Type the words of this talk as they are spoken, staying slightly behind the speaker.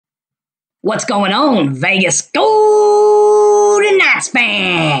What's going on, Vegas Golden Knights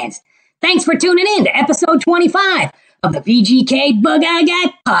fans? Thanks for tuning in to episode 25 of the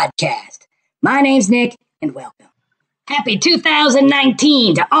VGKbugeyeGuy Podcast. My name's Nick, and welcome. Happy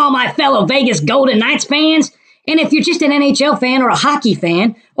 2019 to all my fellow Vegas Golden Knights fans. And if you're just an NHL fan or a hockey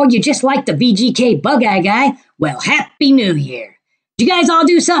fan, or you just like the VGKbugeyeGuy, well, Happy New Year. Did you guys all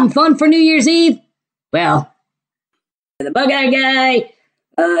do something fun for New Year's Eve? Well, the Bugeyeguy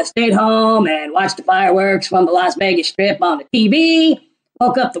stayed home and watched the fireworks from the Las Vegas Strip on the TV.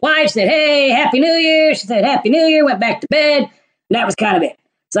 Woke up the wife, said, hey, Happy New Year. She said, Happy New Year, went back to bed, and that was kind of it.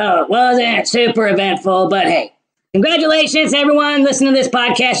 So it wasn't super eventful, but hey, congratulations, everyone listening to this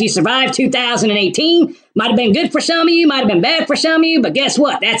podcast. You survived 2018. Might have been good for some of you, might have been bad for some of you, but guess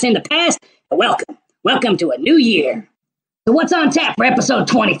what? That's in the past. Welcome. Welcome to a new year. So what's on tap for episode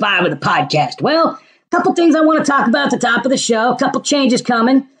 25 of the podcast? Well, couple things I want to talk about at the top of the show, a couple changes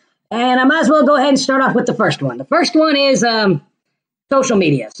coming, and I might as well go ahead and start off with the first one. The first one is social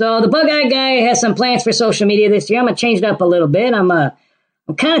media. So the Bugeyeguy has some plans for social media this year. I'm going to change it up a little bit. I'm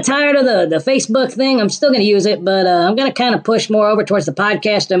kind of tired of the Facebook thing. I'm still going to use it, but I'm going to kind of push more over towards the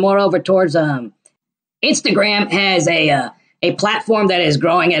podcast and more over towards Instagram has a platform that is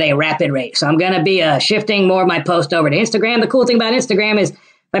growing at a rapid rate. So I'm going to be shifting more of my post over to Instagram. The cool thing about Instagram is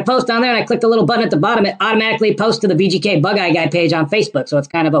if I post on there and I click the little button at the bottom, it automatically posts to the VGKbugeyeGuy page on Facebook. So it's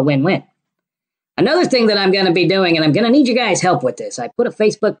kind of a win-win. Another thing that I'm going to be doing, and I'm going to need you guys' help with this. I put a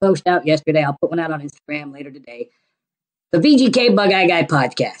Facebook post out yesterday. I'll put one out on Instagram later today. The VGKbugeyeGuy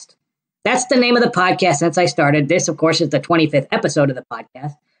Podcast. That's the name of the podcast since I started. This, of course, is the 25th episode of the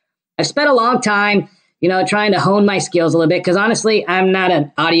podcast. I've spent a long time, trying to hone my skills a little bit because honestly, I'm not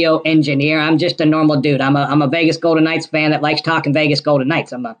an audio engineer. I'm just a normal dude. I'm a Vegas Golden Knights fan that likes talking Vegas Golden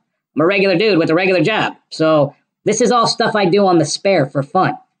Knights. I'm a regular dude with a regular job. So this is all stuff I do on the spare for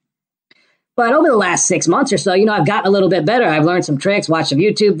fun. But over the last 6 months or so, I've gotten a little bit better. I've learned some tricks, watched some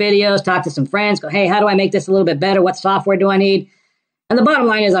YouTube videos, talked to some friends, go, hey, how do I make this a little bit better? What software do I need? And the bottom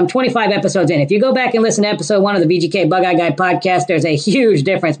line is I'm 25 episodes in. If you go back and listen to episode 1 of the VGKbugeyeGuy Podcast, there's a huge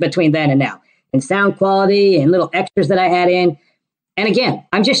difference between then and now in sound quality and little extras that I add in. And again,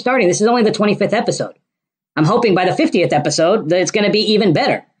 I'm just starting. This is only the 25th episode. I'm hoping by the 50th episode that it's going to be even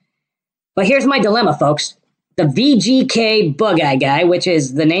better. But here's my dilemma, folks. The VGKbugeyeGuy, which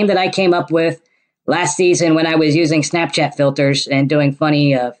is the name that I came up with last season when I was using Snapchat filters and doing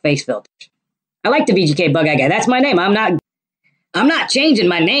funny face filters. I like the VGKbugeyeGuy. That's my name. I'm not changing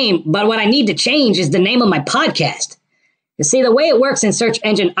my name, but what I need to change is the name of my podcast. You see, the way it works in search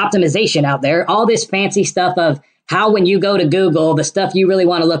engine optimization out there, all this fancy stuff of how when you go to Google, the stuff you really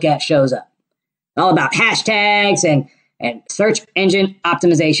want to look at shows up. All about hashtags and search engine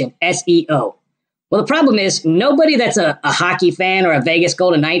optimization, SEO. Well, the problem is nobody that's a hockey fan or a Vegas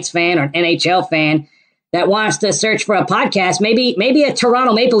Golden Knights fan or an NHL fan that wants to search for a podcast, maybe a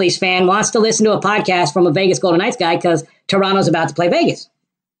Toronto Maple Leafs fan wants to listen to a podcast from a Vegas Golden Knights guy because Toronto's about to play Vegas.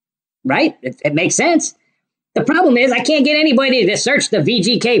 Right? It makes sense. The problem is I can't get anybody to search the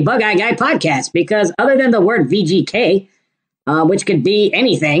VGKbugeyeGuy Podcast because other than the word VGK, which could be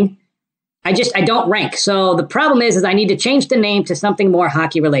anything, I don't rank. So the problem is I need to change the name to something more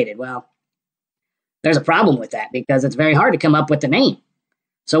hockey related. Well, there's a problem with that because it's very hard to come up with the name.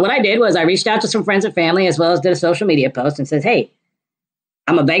 So what I did was I reached out to some friends and family as well as did a social media post and said, hey,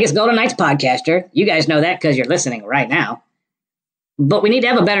 I'm a Vegas Golden Knights podcaster. You guys know that because you're listening right now. But we need to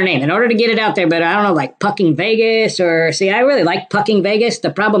have a better name in order to get it out there. But I don't know, like Pucking Vegas or see, I really like Pucking Vegas.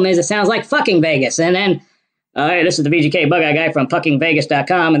 The problem is it sounds like fucking Vegas. And then, hey, this is the VGKbugeyeGuy from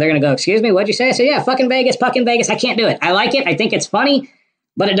puckingvegas.com. And they're going to go, excuse me, what'd you say? I said, yeah, fucking Vegas, Pucking Vegas. I can't do it. I like it. I think it's funny,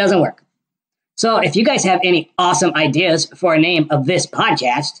 but it doesn't work. So if you guys have any awesome ideas for a name of this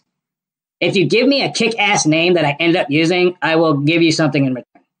podcast, if you give me a kick-ass name that I end up using, I will give you something in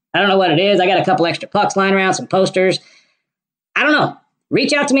return. I don't know what it is. I got a couple extra pucks lying around, some posters. I don't know.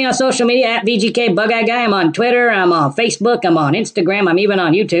 Reach out to me on social media at VGKbugeyeGuy. I'm on Twitter. I'm on Facebook. I'm on Instagram. I'm even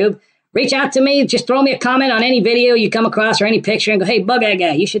on YouTube. Reach out to me. Just throw me a comment on any video you come across or any picture and go, hey,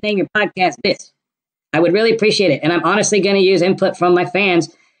 Bugeyeguy, you should name your podcast this. I would really appreciate it. And I'm honestly going to use input from my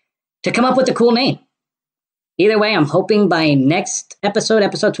fans to come up with a cool name. Either way, I'm hoping by next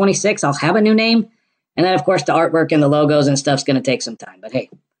episode 26, I'll have a new name. And then, of course, the artwork and the logos and stuff's going to take some time. But hey,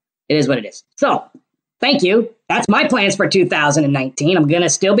 it is what it is. So, thank you. That's my plans for 2019. I'm going to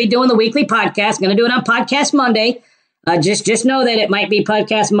still be doing the weekly podcast. Going to do it on Podcast Monday. Just know that it might be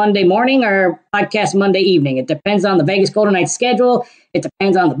Podcast Monday morning or Podcast Monday evening. It depends on the Vegas Golden Knights schedule. It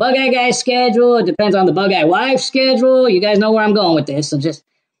depends on the Bugeyeguy schedule. It depends on the Bugeye Wife schedule. You guys know where I'm going with this. So just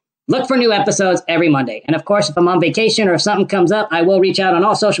Look for new episodes every Monday. And of course, if I'm on vacation or if something comes up, I will reach out on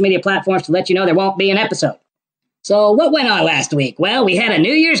all social media platforms to let you know there won't be an episode. So what went on last week? Well, we had a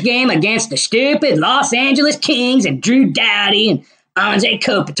New Year's game against the stupid Los Angeles Kings and Drew Doughty and Anze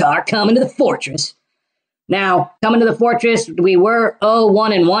Kopitar coming to the Fortress. Now, coming to the Fortress, we were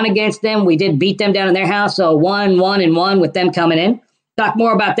 0-1-1 against them. We did beat them down in their house, so 1-1-1 with them coming in. Talk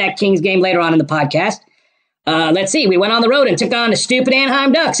more about that Kings game later on in the podcast. Let's see. We went on the road and took on the stupid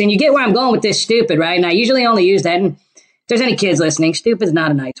Anaheim Ducks. And you get where I'm going with this stupid, right? And I usually only use that. And if there's any kids listening, stupid is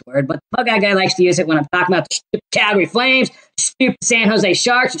not a nice word. But the Bug-Eye Guy likes to use it when I'm talking about the stupid Calgary Flames, stupid San Jose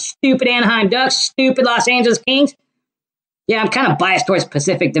Sharks, stupid Anaheim Ducks, stupid Los Angeles Kings. Yeah, I'm kind of biased towards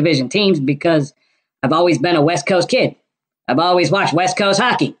Pacific Division teams because I've always been a West Coast kid. I've always watched West Coast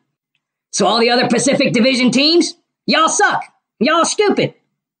hockey. So all the other Pacific Division teams, y'all suck. Y'all stupid.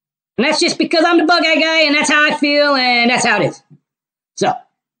 And that's just because I'm the Bug-Eye Guy, and that's how I feel, and that's how it is. So,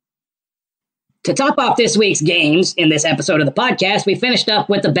 to top off this week's games in this episode of the podcast, we finished up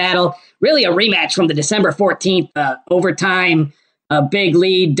with the battle, really a rematch from the December 14th overtime big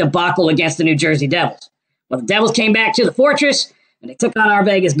lead debacle against the New Jersey Devils. Well, the Devils came back to the Fortress, and they took on our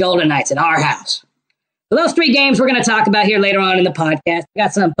Vegas Golden Knights at our house. So those three games we're going to talk about here later on in the podcast. I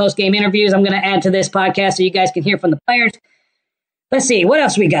got some post-game interviews I'm going to add to this podcast so you guys can hear from the players. Let's see, what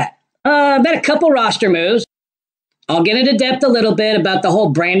else we got? About a couple roster moves. I'll get into depth a little bit about the whole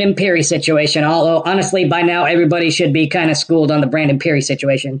Brandon Pirri situation, although honestly, by now, everybody should be kind of schooled on the Brandon Pirri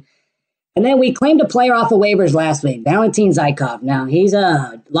situation. And then we claimed a player off of waivers last week, Valentin Zykov. Now, he's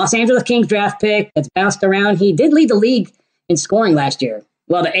a Los Angeles Kings draft pick that's bounced around. He did lead the league in scoring last year.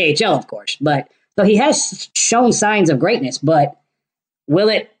 Well, the AHL, of course. So he has shown signs of greatness, but will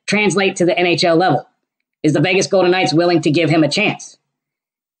it translate to the NHL level? Is the Vegas Golden Knights willing to give him a chance?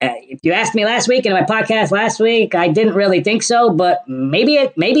 If you asked me last week in my podcast last week, I didn't really think so, but maybe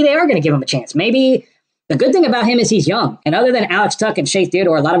they are going to give him a chance. Maybe the good thing about him is he's young. And other than Alex Tuck and Shea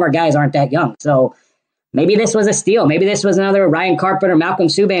Theodore, a lot of our guys aren't that young. So maybe this was a steal. Maybe this was another Ryan Carpenter, Malcolm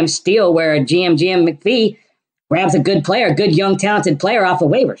Subban steal where GM McPhee grabs a good player, a good, young, talented player off of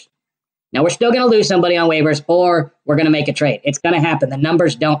waivers. Now, we're still going to lose somebody on waivers or we're going to make a trade. It's going to happen. The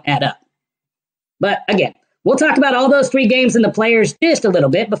numbers don't add up. But again, we'll talk about all those three games and the players just a little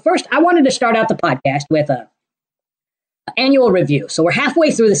bit. But first, I wanted to start out the podcast with an annual review. So we're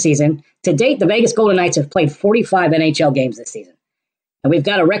halfway through the season. To date, the Vegas Golden Knights have played 45 NHL games this season. And we've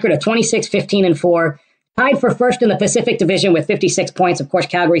got a record of 26, 15, and 4, tied for first in the Pacific Division with 56 points. Of course,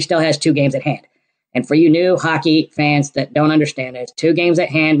 Calgary still has 2 games at hand. And for you new hockey fans that don't understand it, 2 games at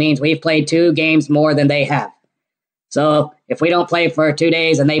hand means we've played 2 games more than they have. So if we don't play for 2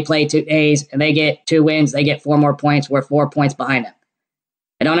 days and they play 2 days and they get 2 wins, they get 4 more points. We're 4 points behind them.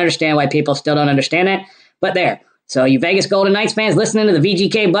 I don't understand why people still don't understand that, but there. So you Vegas Golden Knights fans listening to the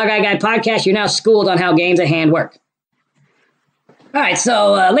VGKbugeyeGuy Podcast, you're now schooled on how games at hand work. All right,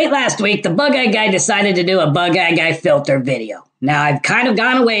 so late last week, the Bug-Eye Guy decided to do a Bug-Eye Guy filter video. Now, I've kind of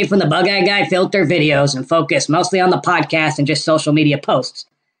gone away from the Bug-Eye Guy filter videos and focused mostly on the podcast and just social media posts.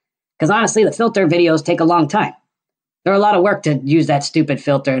 Because honestly, the filter videos take a long time. There are a lot of work to use that stupid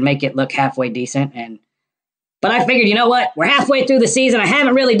filter and make it look halfway decent. But I figured, you know what? We're halfway through the season. I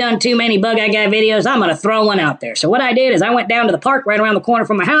haven't really done too many Bug-Eye Guy videos. I'm going to throw one out there. So what I did is I went down to the park right around the corner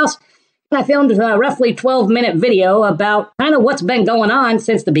from my house, and I filmed a roughly 12-minute video about kind of what's been going on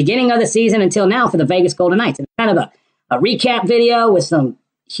since the beginning of the season until now for the Vegas Golden Knights. And kind of a recap video with some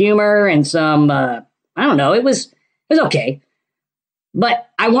humor and some, I don't know, it was okay. But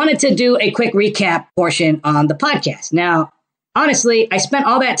I wanted to do a quick recap portion on the podcast. Now, honestly, I spent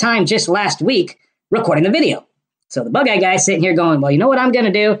all that time just last week recording the video. So the Bug-Eye Guy is sitting here going, well, you know what I'm going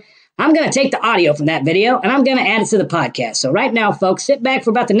to do? I'm going to take the audio from that video and I'm going to add it to the podcast. So right now, folks, sit back for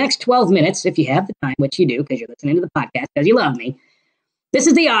about the next 12 minutes, if you have the time, which you do because you're listening to the podcast because you love me. This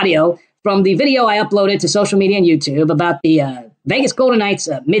is the audio from the video I uploaded to social media and YouTube about the Vegas Golden Knights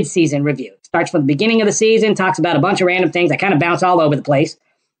mid-season review. It starts from the beginning of the season, talks about a bunch of random things. I kind of bounce all over the place.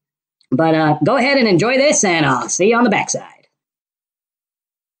 But go ahead and enjoy this, and I'll see you on the backside.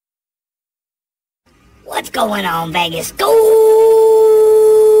 What's going on, Vegas Golden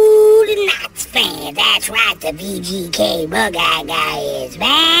Knights fans? That's right, the VGK Bug-Eye Guy is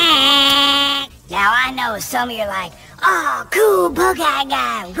back. Now, I know some of you are like, oh, cool, Bug-Eye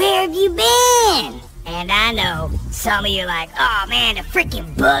Guy, where have you been? And I know some of you are like, oh, man, the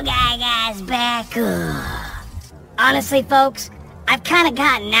freaking Bug-Eye Guy's back. Ugh. Honestly, folks, I've kind of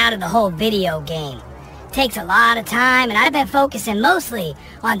gotten out of the whole video game. Takes a lot of time, and I've been focusing mostly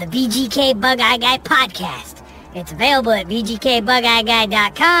on the VGK Bug-Eye Guy Podcast. It's available at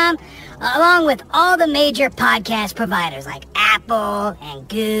VGKbugeyeGuy.com, along with all the major podcast providers like Apple and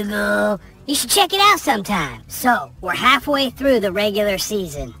Google. You should check it out sometime. So, we're halfway through the regular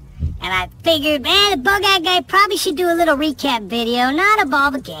season. And I figured, man, the Bug-Eye Guy probably should do a little recap video, not of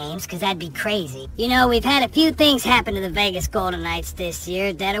all the games, because that'd be crazy. You know, we've had a few things happen to the Vegas Golden Knights this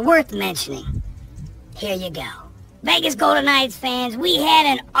year that are worth mentioning. Here you go. Vegas Golden Knights fans, we had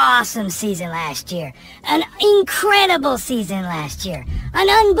an awesome season last year. An incredible season last year. An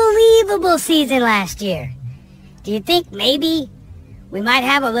unbelievable season last year. Do you think maybe we might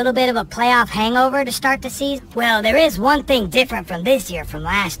have a little bit of a playoff hangover to start the season? Well, there is one thing different from this year from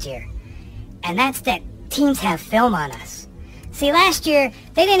last year. And that's that teams have film on us. See, last year,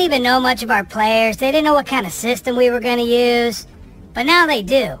 they didn't even know much of our players. They didn't know what kind of system we were going to use. But now they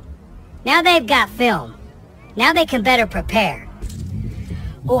do. Now they've got film. Now they can better prepare.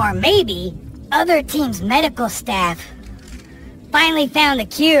 Or maybe other teams' medical staff finally found a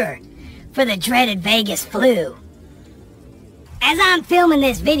cure for the dreaded Vegas flu. As I'm filming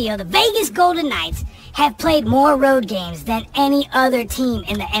this video, the Vegas Golden Knights have played more road games than any other team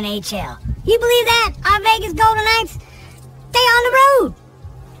in the NHL. You believe that? Our Vegas Golden Knights? They on the road.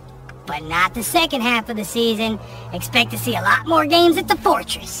 But not the second half of the season. Expect to see a lot more games at the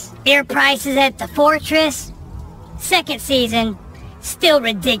Fortress. Beer prices at the Fortress, second season, still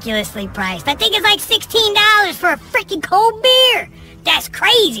ridiculously priced. I think it's like $16 for a freaking cold beer. That's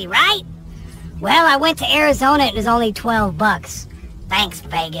crazy, right? Well, I went to Arizona and it was only $12. Thanks,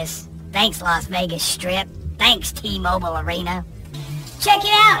 Vegas. Thanks, Las Vegas Strip. Thanks, T-Mobile Arena. Check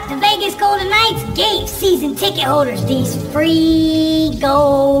it out. The Vegas Golden Knights gave season ticket holders these free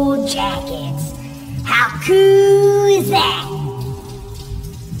gold jackets. How cool is that?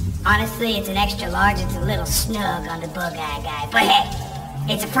 Honestly, it's an extra large. It's a little snug on the Bug-Eye Guy. But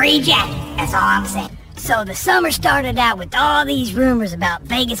hey, it's a free jacket. That's all I'm saying. So the summer started out with all these rumors about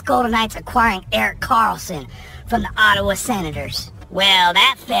Vegas Golden Knights acquiring Erik Karlsson from the Ottawa Senators. Well,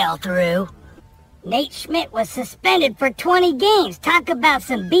 that fell through. Nate Schmidt was suspended for 20 games. Talk about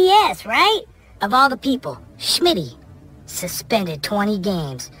some BS, right? Of all the people, Schmitty suspended 20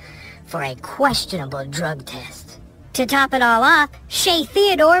 games for a questionable drug test. To top it all off, Shea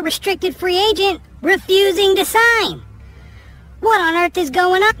Theodore, restricted free agent, refusing to sign. What on earth is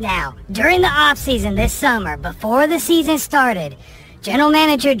going on? Now, during the offseason this summer, before the season started, General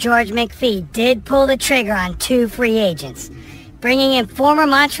Manager George McPhee did pull the trigger on 2 free agents, bringing in former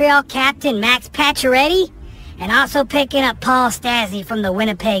Montreal captain Max Pacioretty, and also picking up Paul Stastny from the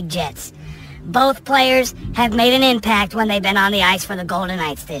Winnipeg Jets. Both players have made an impact when they've been on the ice for the Golden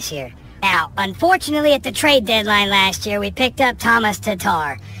Knights this year. Now, unfortunately, at the trade deadline last year, we picked up Thomas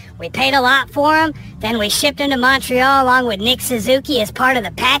Tatar. We paid a lot for him, then we shipped him to Montreal along with Nick Suzuki as part of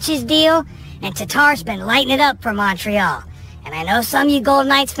the Patches deal, and Tatar's been lighting it up for Montreal. And I know some of you Golden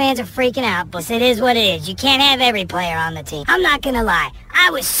Knights fans are freaking out, but it is what it is. You can't have every player on the team. I'm not gonna lie, I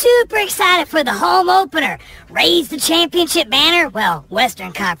was super excited for the home opener. Raise the championship banner, well,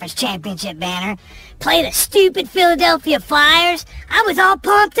 Western Conference championship banner. Play the stupid Philadelphia Flyers. I was all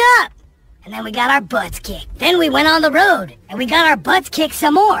pumped up. And then we got our butts kicked. Then we went on the road, and we got our butts kicked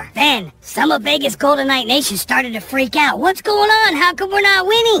some more. Then, some of Vegas Golden Knight Nation started to freak out. What's going on? How come we're not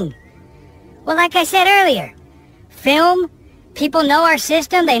winning? Well, like I said earlier, film, people know our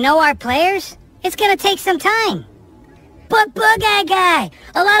system, they know our players. It's gonna take some time. But Bug-Eye Guy,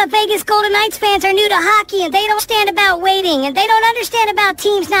 a lot of Vegas Golden Knights fans are new to hockey, and they don't understand about waiting, and they don't understand about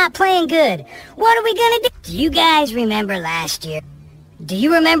teams not playing good. What are we gonna do? Do you guys remember last year? Do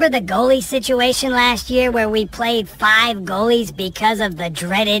you remember the goalie situation last year where we played 5 goalies because of the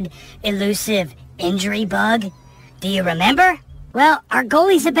dreaded, elusive injury bug? Do you remember? Well, our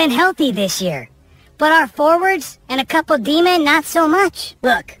goalies have been healthy this year, but our forwards and a couple D-men, not so much.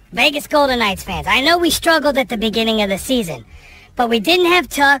 Look, Vegas Golden Knights fans, I know we struggled at the beginning of the season, but we didn't have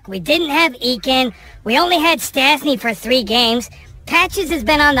Tuck, we didn't have Eakin, we only had Stastny for 3 games, Patches has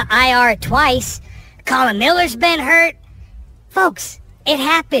been on the IR twice, Colin Miller's been hurt. Folks, it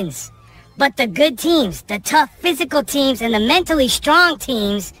happens. But the good teams, the tough physical teams, and the mentally strong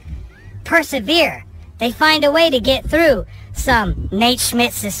teams persevere. They find a way to get through some Nate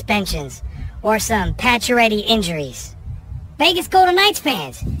Schmidt suspensions or some Pacioretty injuries. Vegas Golden Knights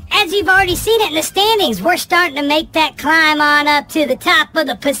fans, as you've already seen it in the standings, we're starting to make that climb on up to the top of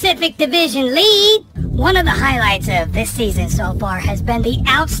the Pacific Division lead. One of the highlights of this season so far has been the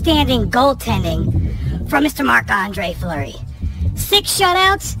outstanding goaltending from Mr. Marc-Andre Fleury. 6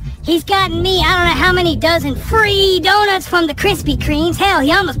 shutouts. He's gotten me, I don't know how many dozen free donuts from the Krispy Kremes. Hell,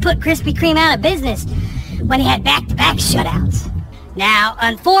 he almost put Krispy Kreme out of business when he had back-to-back shutouts. Now,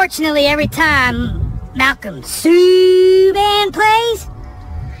 unfortunately, every time Malcolm Subban plays,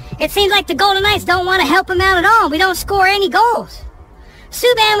 It seems like the Golden Knights don't want to help him out at all. We don't score any goals.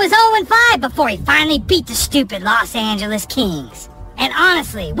 Subban was 0-5 before he finally beat the stupid Los Angeles Kings. And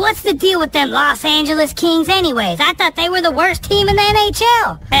honestly, what's the deal with them Los Angeles Kings anyways? I thought they were the worst team in the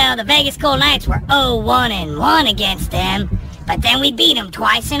NHL. Well, the Vegas Golden Knights were 0-1 against them, but then we beat them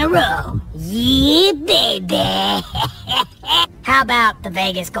twice in a row. Yeah, baby. How about the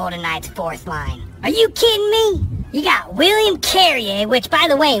Vegas Golden Knights fourth line? Are you kidding me? You got William Carrier, which, by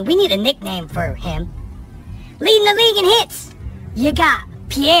the way, we need a nickname for him, leading the league in hits. You got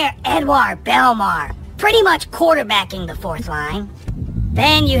Pierre-Edouard Bellemare, pretty much quarterbacking the fourth line.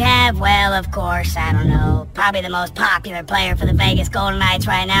 Then you have, well, of course, I don't know, probably the most popular player for the Vegas Golden Knights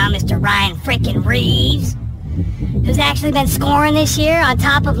right now, Mr. Ryan frickin' Reeves, who's actually been scoring this year on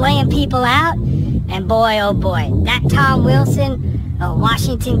top of laying people out. And boy, oh boy, that Tom Wilson,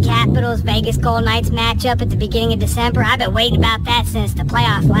 Washington Capitals, Vegas Golden Knights matchup at the beginning of December, I've been waiting about that since the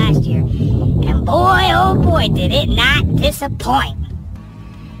playoffs last year. And boy, oh boy, did it not disappoint.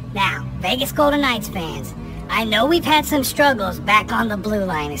 Now, Vegas Golden Knights fans, I know we've had some struggles back on the blue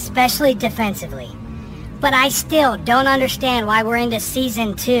line, especially defensively. But I still don't understand why we're into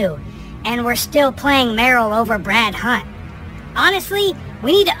Season 2 and we're still playing Merrill over Brad Hunt. Honestly,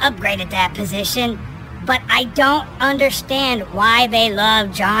 we need to upgrade at that position, but I don't understand why they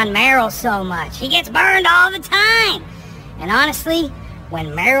love John Merrill so much. He gets burned all the time. And honestly,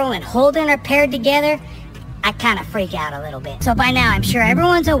 when Merrill and Holden are paired together, I kind of freak out a little bit. So by now, I'm sure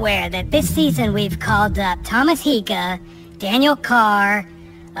everyone's aware that this season we've called up Thomas Hika, Daniel Carr,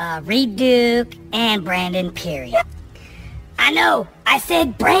 Reed Duke, and Brandon Pirri. I know, I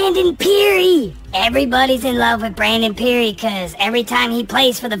said Brandon Pirri. Everybody's in love with Brandon Pirri because every time he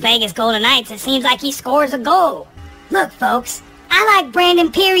plays for the Vegas Golden Knights, it seems like he scores a goal. Look, folks, I like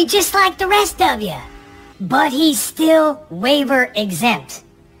Brandon Pirri just like the rest of you, but he's still waiver exempt.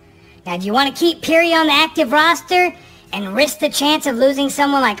 Now, do you want to keep Pirri on the active roster and risk the chance of losing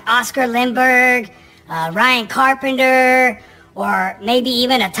someone like Oscar Lindberg, Ryan Carpenter, or maybe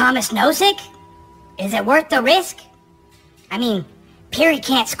even a Thomas Nosek? Is it worth the risk? I mean, Pirri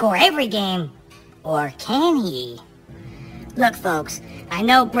can't score every game, or can he? Look, folks, I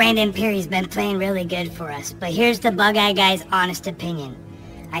know Brandon Pirri's been playing really good for us, but here's the Bug-Eye Guy's honest opinion.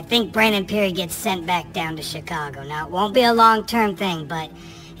 I think Brandon Pirri gets sent back down to Chicago. Now, it won't be a long-term thing, but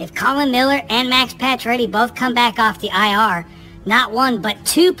if Colin Miller and Max Pacioretty both come back off the IR, not one but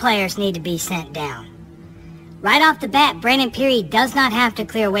two players need to be sent down. Right off the bat, Brandon Pirri does not have to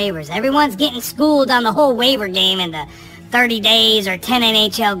clear waivers. Everyone's getting schooled on the whole waiver game and the 30 days or 10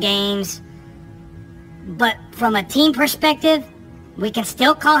 NHL games. But from a team perspective, we can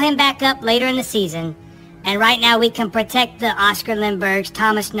still call him back up later in the season. And right now we can protect the Oscar Lindberghs,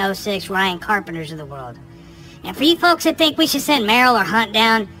 Thomas Noseks, Ryan Carpenters of the world. And for you folks that think we should send Merrill or Hunt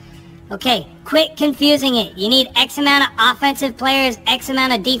down, okay, quit confusing it. You need X amount of offensive players, X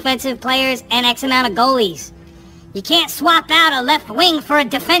amount of defensive players, and X amount of goalies. You can't swap out a left wing for a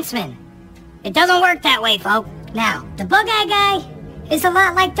defenseman. It doesn't work that way, folks. Now, the Bug-Eye Guy is a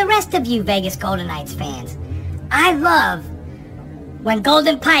lot like the rest of you Vegas Golden Knights fans. I love when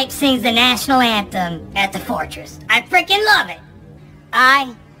Golden Pipe sings the national anthem at the Fortress. I freaking love it.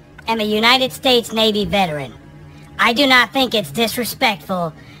 I am a United States Navy veteran. I do not think it's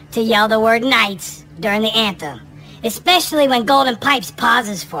disrespectful to yell the word Knights during the anthem, especially when Golden Pipes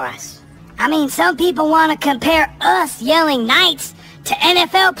pauses for us. I mean, some people want to compare us yelling Knights to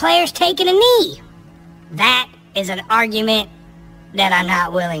NFL players taking a knee. That is an argument that I'm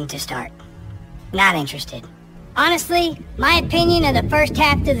not willing to start. Not interested. Honestly, my opinion of the first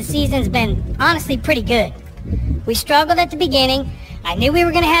half of the season's been honestly pretty good. We struggled at the beginning. I knew we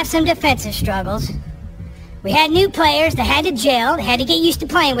were going to have some defensive struggles. We had new players that had to gel, they had to get used to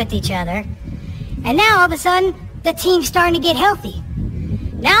playing with each other. And now all of a sudden, the team's starting to get healthy.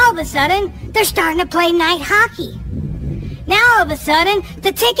 Now all of a sudden, they're starting to play night hockey. Now all of a sudden,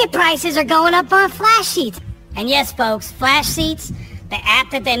 the ticket prices are going up on Flash Sheets. And yes, folks, Flash Sheets, the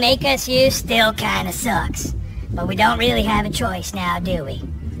app that they make us use, still kind of sucks. But we don't really have a choice now, do we?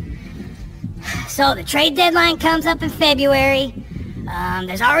 So the trade deadline comes up in February.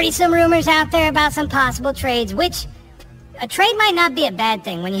 There's already some rumors out there about some possible trades, which a trade might not be a bad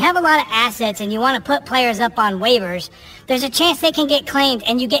thing. When you have a lot of assets and you want to put players up on waivers, there's a chance they can get claimed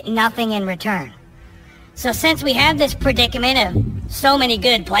and you get nothing in return. So since we have this predicament of so many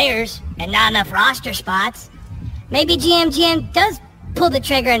good players and not enough roster spots, maybe GM does pull the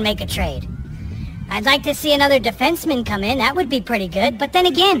trigger and make a trade. I'd like to see another defenseman come in. That would be pretty good. But then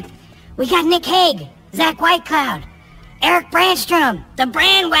again, we got Nick Hague, Zach Whitecloud, Eric Brandstrom, the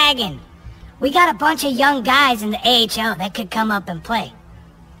Brandwagon. We got a bunch of young guys in the AHL that could come up and play.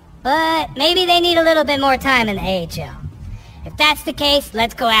 but maybe they need a little bit more time in the AHL. If that's the case,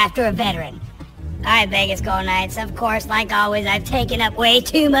 let's go after a veteran. Alright, Vegas Golden Knights, of course, like always, I've taken up way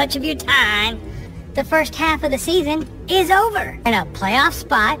too much of your time. The first half of the season is over. In a playoff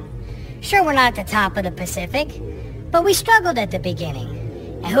spot. Sure, we're not at the top of the Pacific, but we struggled at the beginning.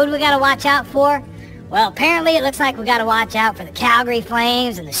 And who do we gotta watch out for? Well, apparently it looks like we gotta watch out for the Calgary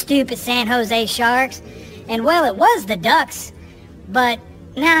Flames and the stupid San Jose Sharks. And well, it was the Ducks. But,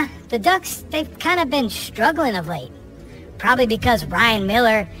 nah, the Ducks, they've kind of been struggling of late. Probably because Ryan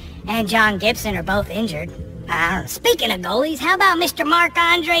Miller and John Gibson are both injured. Speaking of goalies, how about Mr.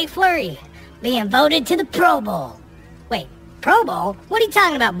 Marc-Andre Fleury being voted to the Pro Bowl? Wait, Pro Bowl? What are you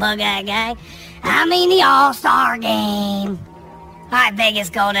talking about, Bug-Eye Guy? I mean the All-Star Game. Alright, Vegas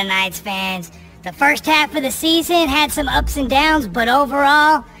Golden Knights fans. The first half of the season had some ups and downs, but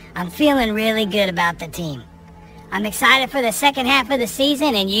overall, I'm feeling really good about the team. I'm excited for the second half of the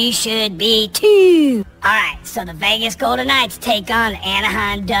season, and you should be too. Alright, so the Vegas Golden Knights take on the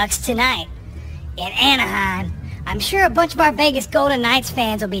Anaheim Ducks tonight. In Anaheim, I'm sure a bunch of our Vegas Golden Knights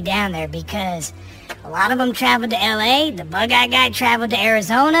fans will be down there because a lot of them traveled to LA, the Bug-Eye Guy traveled to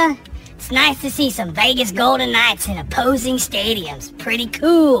Arizona. It's nice to see some Vegas Golden Knights in opposing stadiums. Pretty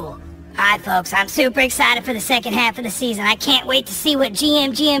cool. Alright folks, I'm super excited for the second half of the season. I can't wait to see what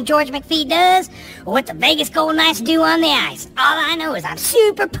GM George McPhee does, or what the Vegas Golden Knights do on the ice. All I know is I'm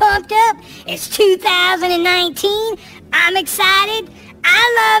super pumped up. It's 2019. I'm excited.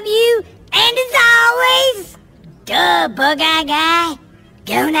 I love you. And as always, duh, Bug-Eye Guy,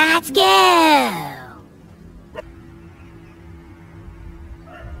 go Knights go!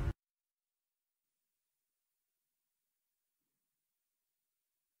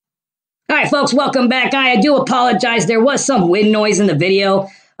 All right, folks, welcome back. I do apologize. There was some wind noise in the video,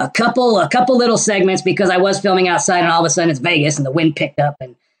 a couple little segments because I was filming outside and all of a sudden it's Vegas and the wind picked up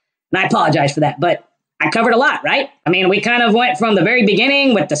and I apologize for that. But I covered a lot, right? I mean, we kind of went from the very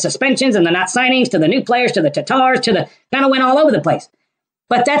beginning with the suspensions and the not signings to the new players to the Tatars to the kind of went all over the place.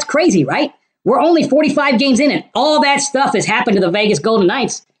 But that's crazy, right? We're only 45 games in and all that stuff has happened to the Vegas Golden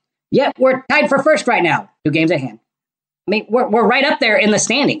Knights. Yet we're tied for first right now, 2 games at hand. I mean, we're right up there in the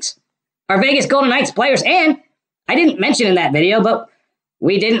standings. Our Vegas Golden Knights players, and I didn't mention in that video, but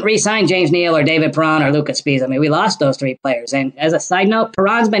we didn't re-sign James Neal or David Perron or Lucas Spies. I mean, we lost those 3 players. And as a side note,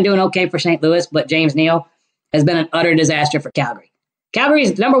 Perron's been doing okay for St. Louis, but James Neal has been an utter disaster for Calgary.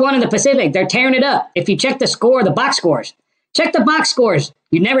 Calgary's number 1 in the Pacific. They're tearing it up. If you check the score, the box scores. Check the box scores.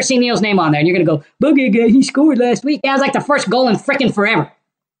 You'd never see Neal's name on there, and you're going to go, Boogie Guy, he scored last week. Yeah, it was like the first goal in frickin' forever.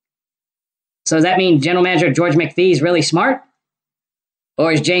 So does that mean General Manager George McPhee is really smart?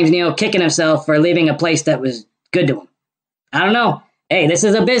 Or is James Neal kicking himself for leaving a place that was good to him? I don't know. Hey, this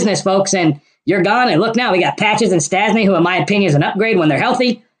is a business, folks, and you're gone. And look now, we got Patches and Stasny, who in my opinion is an upgrade when they're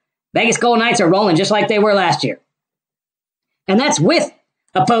healthy. Vegas Golden Knights are rolling just like they were last year. And that's with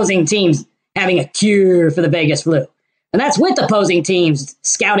opposing teams having a cure for the Vegas flu. And that's with opposing teams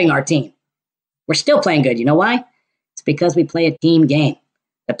scouting our team. We're still playing good. You know why? It's because we play a team game.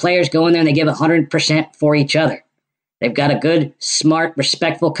 The players go in there and they give 100% for each other. They've got a good, smart,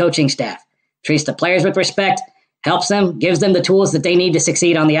 respectful coaching staff. Treats the players with respect, helps them, gives them the tools that they need to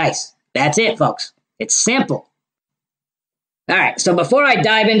succeed on the ice. That's it, folks. It's simple. All right, so before I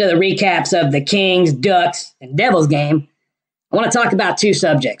dive into the recaps of the Kings, Ducks, and Devils game, I want to talk about 2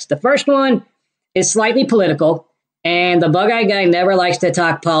 subjects. The first one is slightly political, and the Bug-Eye Guy never likes to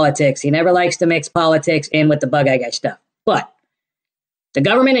talk politics. He never likes to mix politics in with the Bug-Eye Guy stuff. But the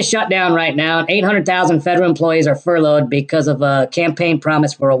government is shut down right now, and 800,000 federal employees are furloughed because of a campaign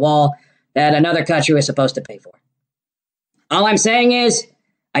promise for a wall that another country was supposed to pay for. All I'm saying is,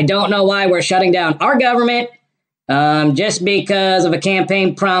 I don't know why we're shutting down our government just because of a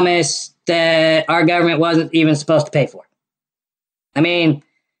campaign promise that our government wasn't even supposed to pay for. I mean,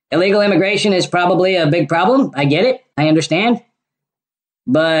 illegal immigration is probably a big problem. I get it. I understand.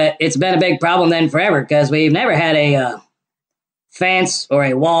 But it's been a big problem then forever because we've never had a fence or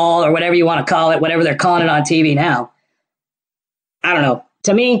a wall or whatever you want to call it, whatever they're calling it on TV now. I don't know.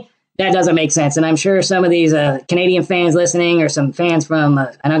 To me, that doesn't make sense. And I'm sure some of these Canadian fans listening or some fans from,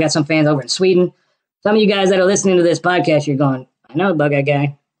 I know I got some fans over in Sweden. Some of you guys that are listening to this podcast, you're going, I know, Bug-Eye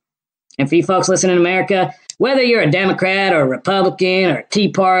Guy. And for you folks listening in America, whether you're a Democrat or a Republican or a Tea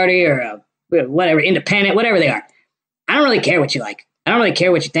Party or a whatever, independent, whatever they are, I don't really care what you like. I don't really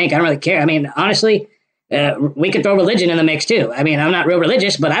care what you think. I don't really care. I mean, honestly, we could throw religion in the mix too. I mean, I'm not real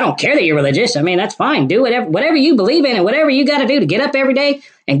religious, but I don't care that you're religious. I mean, that's fine. Do whatever you believe in and whatever you got to do to get up every day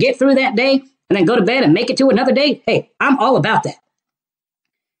and get through that day and then go to bed and make it to another day. Hey, I'm all about that.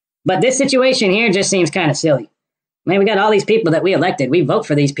 But this situation here just seems kind of silly. Man, we got all these people that we elected. We vote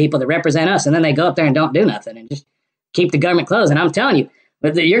for these people that represent us, and then they go up there and don't do nothing and just keep the government closed. And I'm telling you,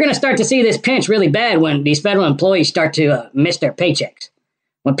 you're going to start to see this pinch really bad when these federal employees start to miss their paychecks.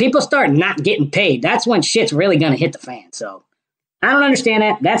 When people start not getting paid, that's when shit's really going to hit the fan. So I don't understand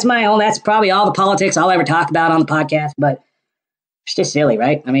that. That's probably all the politics I'll ever talk about on the podcast, but it's just silly,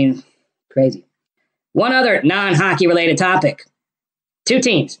 right? I mean, crazy. One other non-hockey related topic. 2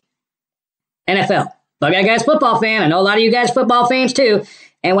 teams. NFL. Bugeye Guys football fan. I know a lot of you guys football fans too.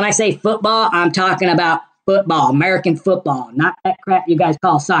 And when I say football, I'm talking about football, American football, not that crap you guys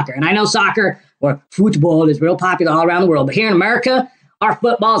call soccer. And I know soccer or football is real popular all around the world, but here in America, our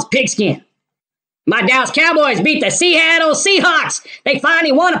football is pigskin. My Dallas Cowboys beat the Seattle Seahawks. They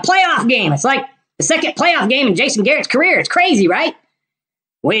finally won a playoff game. It's like the second playoff game in Jason Garrett's career. It's crazy, right?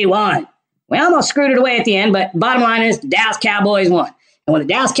 We won. We almost screwed it away at the end, but bottom line is the Dallas Cowboys won. And when the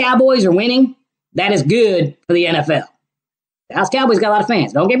Dallas Cowboys are winning, that is good for the NFL. Dallas Cowboys got a lot of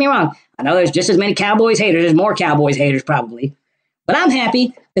fans. Don't get me wrong. I know there's just as many Cowboys haters. There's more Cowboys haters probably. But I'm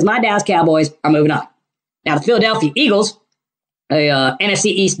happy because my Dallas Cowboys are moving on. Now, the Philadelphia Eagles, a NFC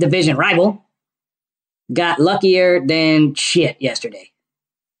East division rival, got luckier than shit yesterday.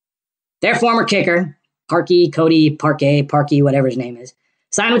 Their former kicker, Parkey, whatever his name is,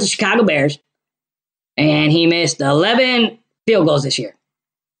 signed with the Chicago Bears, and he missed 11 field goals this year.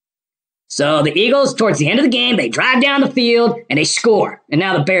 So the Eagles, towards the end of the game, they drive down the field and they score. And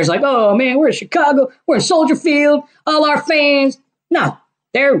now the Bears are like, oh man, we're in Chicago, we're in Soldier Field, all our fans. No,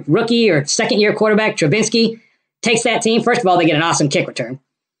 their rookie or second-year quarterback, Travinsky, takes that team. First of all, they get an awesome kick return.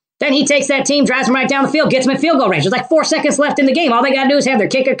 Then he takes that team, drives them right down the field, gets them in field goal range. There's like 4 seconds left in the game. All they got to do is have their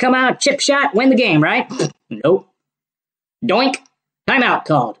kicker come out, chip shot, win the game, right? Nope. Doink. Timeout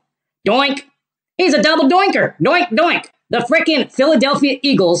called. Doink. He's a double doinker. Doink, doink. The frickin' Philadelphia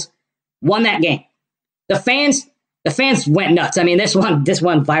Eagles won that game. The fans went nuts. I mean, this one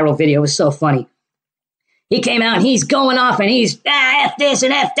viral video was so funny. He came out and he's going off and he's F this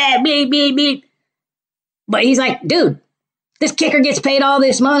and F that, beep, beep, beep. But he's like, dude, this kicker gets paid all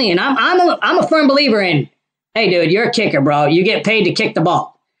this money, and I'm a firm believer in, hey, dude, you're a kicker, bro. You get paid to kick the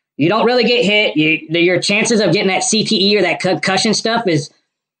ball. You don't really get hit. Your chances of getting that CTE or that concussion stuff is,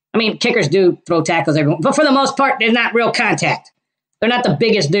 I mean, kickers do throw tackles everyone, but for the most part, there's not real contact. They're not the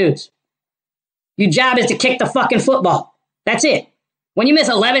biggest dudes. Your job is to kick the fucking football. That's it. When you miss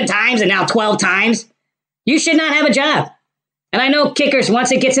 11 times and now 12 times, you should not have a job. And I know kickers,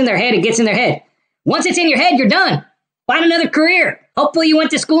 once it gets in their head, it gets in their head. Once it's in your head, you're done. Find another career. Hopefully you went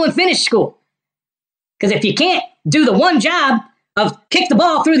to school and finished school. Because if you can't do the one job of kick the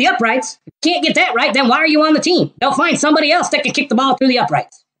ball through the uprights, if you can't get that right, then why are you on the team? They'll find somebody else that can kick the ball through the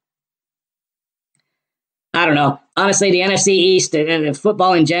uprights. I don't know. Honestly, the NFC East,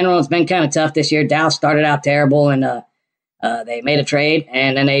 football in general, it's been kind of tough this year. Dallas started out terrible, and they made a trade,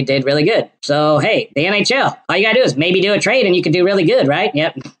 and then they did really good. So, hey, the NHL, all you got to do is maybe do a trade, and you can do really good, right?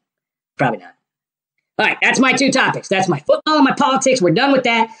 Yep. Probably not. All right, that's my 2 topics. That's my football and my politics. We're done with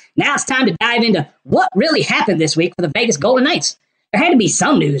that. Now it's time to dive into what really happened this week for the Vegas Golden Knights. There had to be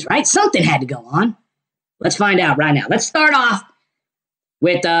some news, right? Something had to go on. Let's find out right now. Let's start off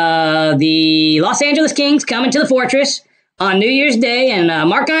with the Los Angeles Kings coming to the Fortress on New Year's Day, and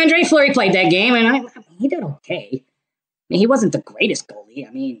Marc-Andre Fleury played that game, and I mean, he did okay. I mean, he wasn't the greatest goalie.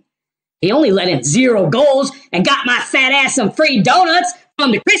 I mean, he only let in 0 goals and got my fat ass some free donuts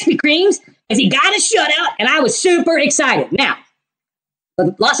from the Krispy Kremes as he got a shutout, and I was super excited. Now,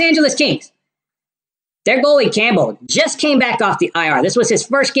 the Los Angeles Kings, their goalie Campbell just came back off the IR. This was his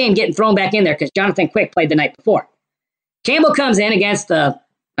first game getting thrown back in there because Jonathan Quick played the night before. Campbell comes in against the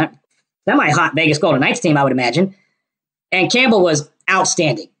semi-hot Vegas Golden Knights team, I would imagine, and Campbell was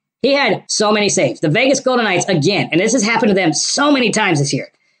outstanding. He had so many saves. The Vegas Golden Knights, again, and this has happened to them so many times this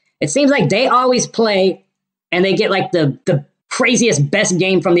year, it seems like they always play and they get like the craziest best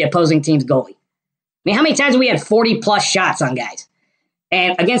game from the opposing team's goalie. I mean, how many times have we had 40-plus shots on guys?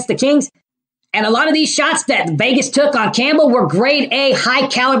 And against the Kings, and a lot of these shots that Vegas took on Campbell were grade A,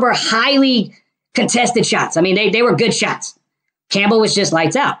 high-caliber, highly contested shots. I mean, they were good shots. Campbell was just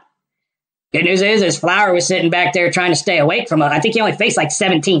lights out. Good news is Flower was sitting back there trying to stay awake from I think he only faced like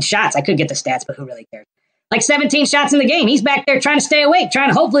 17 shots. I could get the stats, but who really cares? Like 17 shots in the game. He's back there trying to stay awake, trying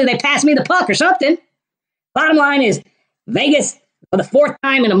to hopefully they pass me the puck or something. Bottom line is Vegas, for the 4th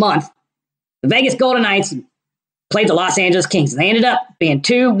time in a month, the Vegas Golden Knights played the Los Angeles Kings. They ended up being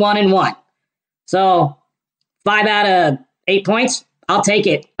 2-1-1. So 5 out of 8 points, I'll take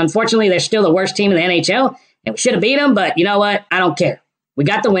it. Unfortunately, they're still the worst team in the NHL, and we should have beat them, but you know what? I don't care. We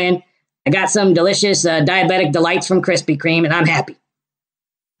got the win. I got some delicious diabetic delights from Krispy Kreme, and I'm happy.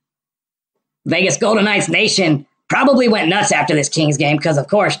 Vegas Golden Knights Nation, probably went nuts after this Kings game because, of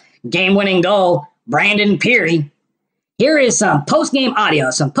course, game-winning goal, Brandon Pirri. Here is some post-game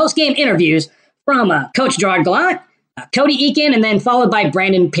audio, some post-game interviews from Coach Gerard Gallant, Cody Eakin, and then followed by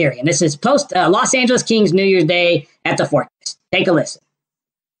Brandon Pirri. And this is post Los Angeles Kings New Year's Day at the Fortress. Take a listen.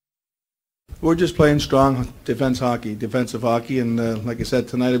 We're just playing strong defensive hockey, and like I said,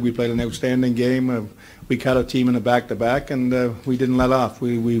 tonight we played an outstanding game. We caught a team in a back-to-back, and we didn't let off.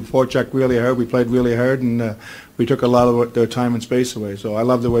 We forechecked really hard, we played really hard, and we took a lot of their time and space away. So I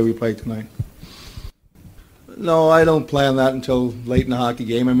love the way we played tonight. No, I don't plan that until late in the hockey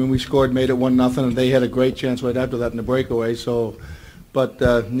game. I mean, we scored, made it 1-0, and they had a great chance right after that in the breakaway. So, but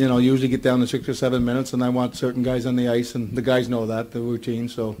usually get down to 6 or 7 minutes, and I want certain guys on the ice, and the guys know that, the routine.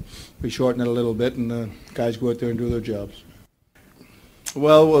 So we shorten it a little bit, and the guys go out there and do their jobs.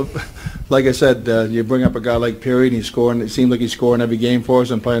 Well, like I said, you bring up a guy like Pirri, and he's scoring. It seems like he's scoring every game for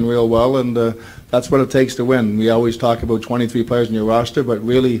us and playing real well, and that's what it takes to win. We always talk about 23 players in your roster, but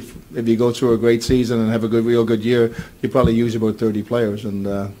really, if you go through a great season and have a real good year, you probably use about 30 players. And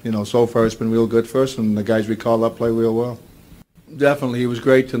so far it's been real good for us, and the guys we call up play real well. Definitely, he was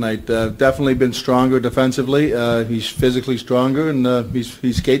great tonight. Definitely been stronger defensively. He's physically stronger, and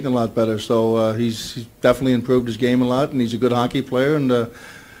he's skating a lot better. So he's definitely improved his game a lot, and he's a good hockey player. And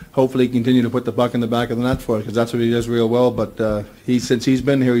hopefully, he continue to put the puck in the back of the net for us, because that's what he does real well. But since he's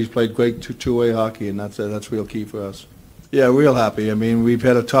been here, he's played great two-way hockey, and that's real key for us. Yeah, real happy. I mean, we've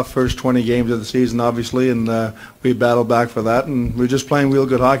had a tough first 20 games of the season, obviously, and we battled back for that. And we're just playing real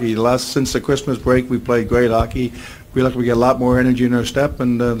good hockey. Since the Christmas break, we played great hockey. We look like we get a lot more energy in our step,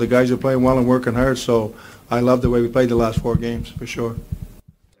 and the guys are playing well and working hard. So I love the way we played the last 4 games, for sure.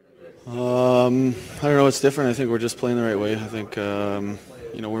 I don't know. It's different. I think we're just playing the right way. I think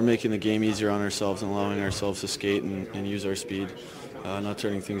we're making the game easier on ourselves and allowing ourselves to skate and use our speed, not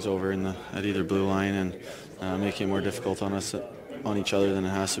turning things over at either blue line and making it more difficult on us, on each other than it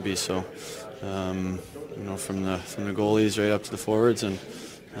has to be. So from the goalies right up to the forwards, and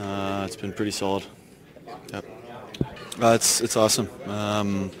it's been pretty solid. Yep. It's awesome.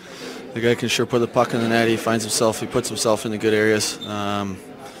 The guy can sure put the puck in the net. He puts himself in the good areas, and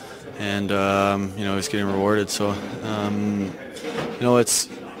he's getting rewarded. So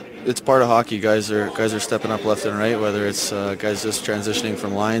it's part of hockey. Guys are stepping up left and right, whether it's guys just transitioning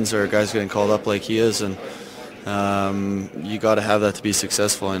from lines or guys getting called up like he is, and you got to have that to be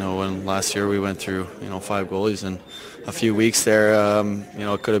successful. I know when last year we went through 5 goalies and a few weeks there,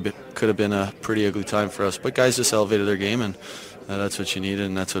 it could have been a pretty ugly time for us. But guys just elevated their game, and that's what you need,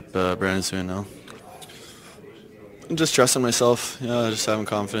 and that's what Brandon's doing now. I'm just trusting myself, just having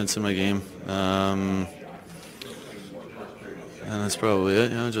confidence in my game, and that's probably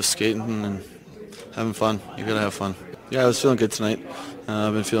it. Just skating and having fun. You gotta have fun. Yeah, I was feeling good tonight.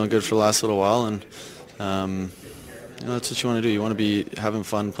 I've been feeling good for the last little while, and that's what you want to do. You want to be having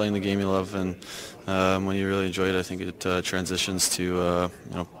fun, playing the game you love, and when you really enjoy it, I think it transitions to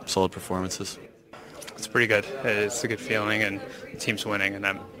solid performances. It's pretty good. It's a good feeling, and the team's winning,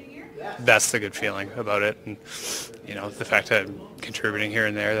 and that's the good feeling about it. And the fact that I'm contributing here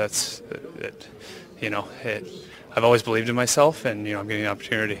and there, that's it. I've always believed in myself, and I'm getting the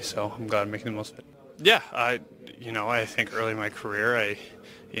opportunity, so I'm glad I'm making the most of it. Yeah, I think early in my career, I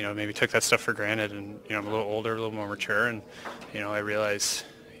maybe took that stuff for granted, and I'm a little older, a little more mature, and I realize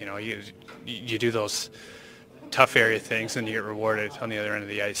you do those tough area things and you get rewarded on the other end of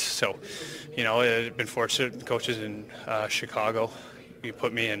the ice. So I've been fortunate. Coaches in Chicago, you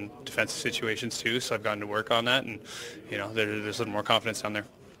put me in defensive situations too, so I've gotten to work on that, and there's a little more confidence down there.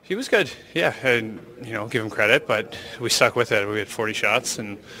 He was good, yeah, and give him credit, but we stuck with it. We had 40 shots,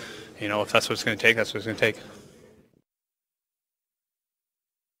 and if that's what it's going to take, that's what it's going to take.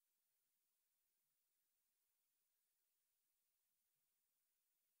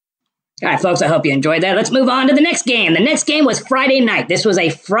 All right, folks, I hope you enjoyed that. Let's move on to the next game. The next game was Friday night. This was a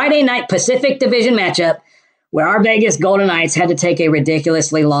Friday night Pacific Division matchup where our Vegas Golden Knights had to take a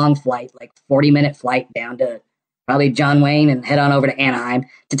ridiculously long flight, like 40-minute flight down to probably John Wayne and head on over to Anaheim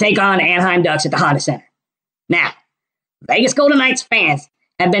to take on Anaheim Ducks at the Honda Center. Now, Vegas Golden Knights fans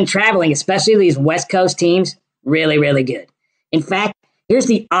have been traveling, especially these West Coast teams, really, really good. In fact, here's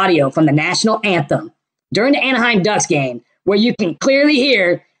the audio from the national anthem during the Anaheim Ducks game where you can clearly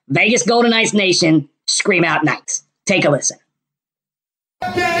hear Vegas Golden Knights Nation scream out Knights. Take a listen.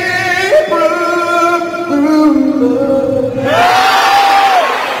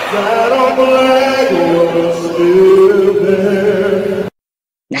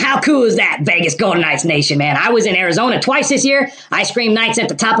 Now, how cool is that, Vegas Golden Knights Nation, man? I was in Arizona twice this year. I screamed Knights at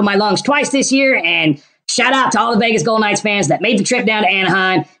the top of my lungs twice this year, and shout out to all the Vegas Golden Knights fans that made the trip down to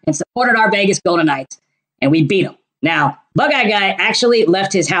Anaheim and supported our Vegas Golden Knights, and we beat them. Now, Bug-Eye Guy actually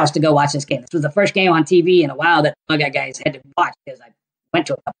left his house to go watch this game. This was the first game on TV in a while that Bug-Eye Guys had to watch because I went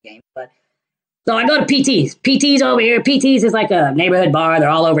to a couple games. So I go to PT's. PT's over here. PT's is like a neighborhood bar. They're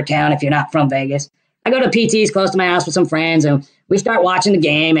all over town if you're not from Vegas. I go to PT's close to my house with some friends, and we start watching the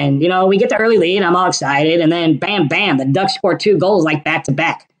game. And, we get the early lead. I'm all excited. And then, bam, bam, the Ducks score 2 goals like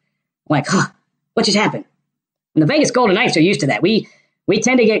back-to-back. I'm like, what just happened? And the Vegas Golden Knights are used to that. We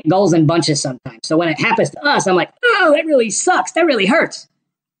tend to get goals in bunches sometimes. So when it happens to us, I'm like, oh, that really sucks. That really hurts.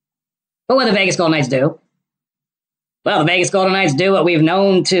 But what do the Vegas Golden Knights do? Well, the Vegas Golden Knights do what we've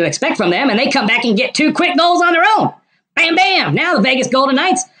known to expect from them, and they come back and get 2 quick goals on their own. Bam, bam. Now the Vegas Golden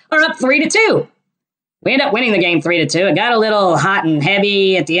Knights are up 3-2. We end up winning the game 3-2. It got a little hot and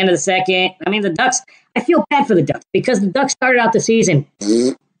heavy at the end of the second. I mean, the Ducks, I feel bad for the Ducks because the Ducks started out the season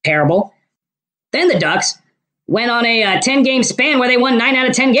terrible. Then the Ducks went on a 10-game span where they won 9 out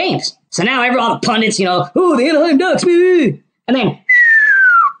of 10 games. So now all the pundits, the Anaheim Ducks, baby. And then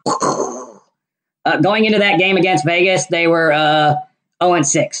going into that game against Vegas, they were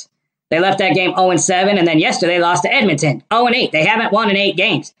 0-6. They left that game 0-7, and then yesterday they lost to Edmonton, 0-8. They haven't won in 8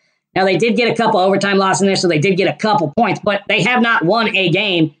 games. Now, they did get a couple overtime losses in there, so they did get a couple points, but they have not won a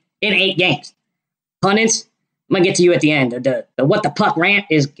game in 8 games. Pundits, I'm going to get to you at the end. The What the Puck rant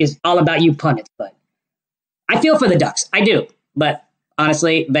is all about you pundits, but I feel for the Ducks. I do, but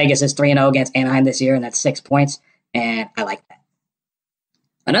honestly, Vegas is 3-0 against Anaheim this year, and that's 6 points, and I like that.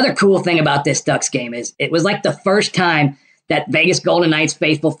 Another cool thing about this Ducks game is it was like the first time that Vegas Golden Knights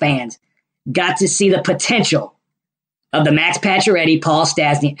faithful fans got to see the potential of the Max Pacioretty, Paul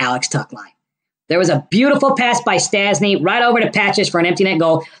Stastny, Alex Tuch line. There was a beautiful pass by Stastny right over to Patches for an empty net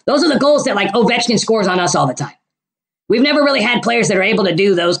goal. Those are the goals that Ovechkin scores on us all the time. We've never really had players that are able to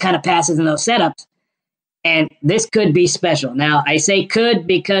do those kind of passes and those setups. And this could be special. Now, I say could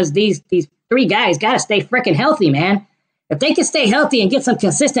because these 3 guys got to stay freaking healthy, man. If they can stay healthy and get some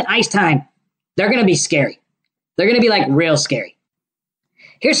consistent ice time, they're going to be scary. They're going to be real scary.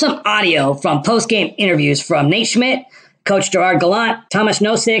 Here's some audio from post-game interviews from Nate Schmidt, Coach Gerard Gallant, Thomas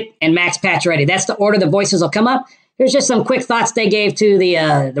Nosek, and Max Pacioretty. That's the order the voices will come up. Here's just some quick thoughts they gave to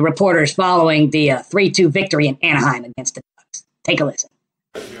the reporters following the 3-2 victory in Anaheim against the Ducks. Take a listen.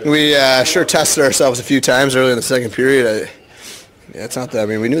 We sure tested ourselves a few times early in the second period. It's not that. I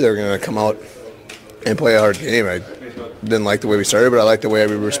mean, we knew they were going to come out and play a hard game. I didn't like the way we started, but I liked the way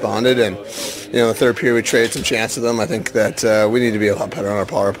we responded. And, the third period we traded some chances to them. I think that we need to be a lot better on our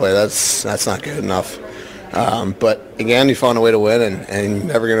power play. That's not good enough. But, again, you found a way to win, and you're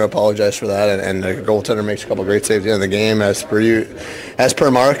never going to apologize for that. And the goaltender makes a couple of great saves at the end of the game as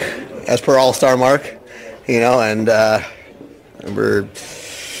per All-Star Mark, and we're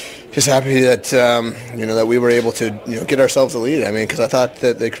just happy that, that we were able to, get ourselves the lead. I mean, because I thought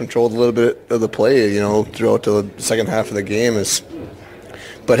that they controlled a little bit of the play, throughout the second half of the game.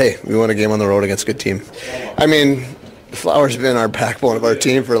 But, hey, we won a game on the road against a good team. I mean, Flower's been our backbone of our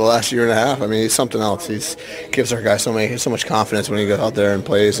team for the last year and a half. I mean, he's something else. He gives our guys so much confidence when he goes out there and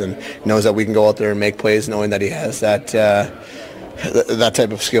plays and knows that we can go out there and make plays knowing that he has that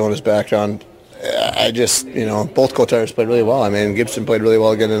type of skill in his background. I just, both co-tires played really well. I mean, Gibson played really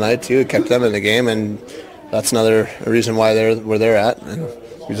well again tonight, too. It kept them in the game, and that's another reason why they're where they're at. And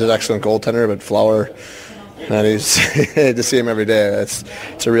he's an excellent goaltender, but Flower, and he's to see him every day. It's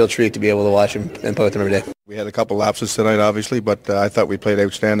a real treat to be able to watch him and play with him every day. We had a couple lapses tonight, obviously, but I thought we played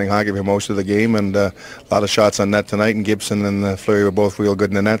outstanding hockey for most of the game, and a lot of shots on net tonight, and Gibson and Fleury were both real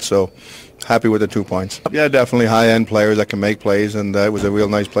good in the net, so happy with the 2 points. Yeah, definitely high-end players that can make plays, and it was a real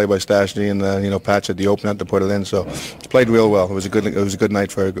nice play by Stastny, and Patch at the open net to put it in, so it's played real well. It was a good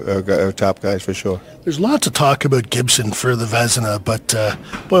night for our top guys for sure. There's lots of talk about Gibson for the Vezina, but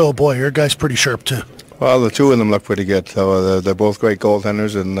boy, oh boy, your guy's pretty sharp too. Well, the two of them look pretty good. So they're both great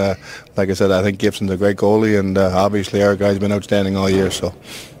goaltenders, and like I said, I think Gibson's a great goalie, and obviously our guy's been outstanding all year. So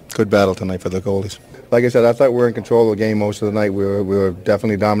good battle tonight for the goalies. Like I said, I thought we were in control of the game most of the night. We were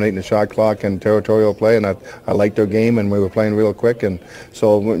definitely dominating the shot clock and territorial play, and I liked their game, and we were playing real quick. And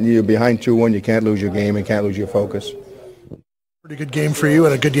so when you're behind 2-1, you can't lose your game and can't lose your focus. Pretty good game for you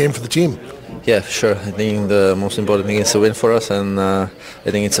and a good game for the team. Yeah, sure. I think the most important thing is to win for us, and I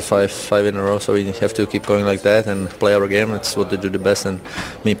think it's a five in a row, so we have to keep going like that and play our game. That's what they do the best, and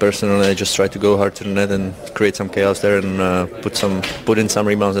me personally, I just try to go hard to the net and create some chaos there and put in some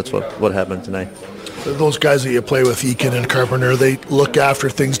rebounds. That's what happened tonight. Those guys that you play with, Eakin and Carpenter, they look after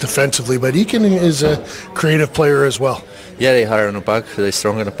things defensively, but Eakin is a creative player as well. Yeah, they hard on the puck, they're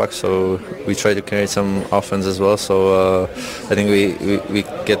strong on the puck, so we try to create some offense as well. So I think we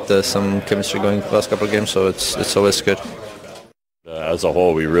get some chemistry going the last couple of games, so it's always good. As a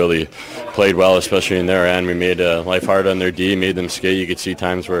whole, we really played well, especially in their end. We made life hard on their D, made them skate. You could see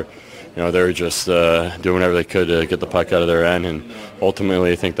times where, they were just doing whatever they could to get the puck out of their end, and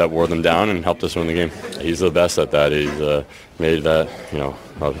ultimately I think that wore them down and helped us win the game. He's the best at that. He's made that,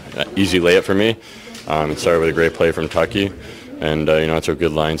 easy layup for me. It started with a great play from Tucky, and, it's a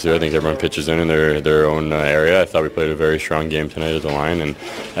good line too. I think everyone pitches in their own area. I thought we played a very strong game tonight as a line and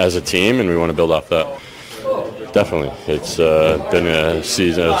as a team, and we want to build off that. Definitely. It's been a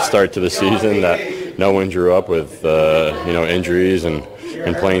start to the season that no one drew up with, injuries and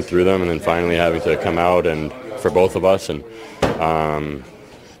playing through them, and then finally having to come out and for both of us, and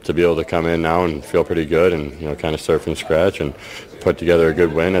to be able to come in now and feel pretty good and, kind of start from scratch and put together a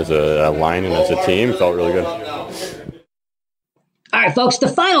good win as a line and as a team felt really good. All right, folks, the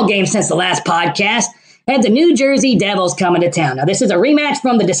final game since the last podcast had the New Jersey Devils coming to town. Now, this is a rematch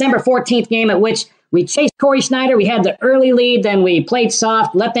from the December 14th game at which we chased Corey Schneider. We had the early lead, then we played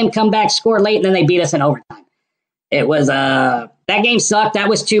soft, let them come back, score late, and then they beat us in overtime. It was, that game sucked. That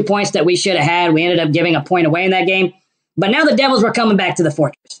was 2 points that we should have had. We ended up giving a point away in that game. But now the Devils were coming back to the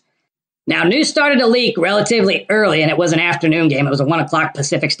Fortress. Now, news started to leak relatively early, and it was an afternoon game. It was a 1 o'clock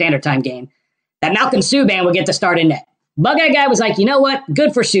Pacific Standard Time game, that Malcolm Subban would get the start in net. Bug-Eye Guy was like, you know what?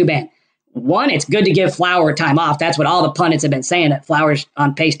 Good for Subban. One, it's good to give Flower time off. That's what all the pundits have been saying, that Flower's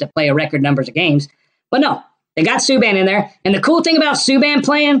on pace to play a record numbers of games. But no, they got Subban in there. And the cool thing about Subban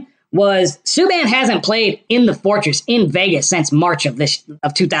playing was Subban hasn't played in the Fortress in Vegas since March of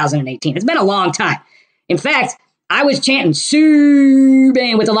 2018. It's been a long time. In fact, I was chanting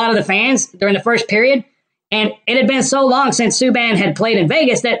Subban with a lot of the fans during the first period. And it had been so long since Subban had played in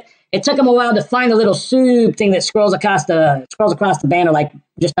Vegas that it took him a while to find the little Sub thing that scrolls across the banner, like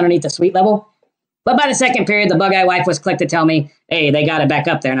just underneath the suite level. But by the second period, the Bug-Eye wife was quick to tell me, hey, they got it back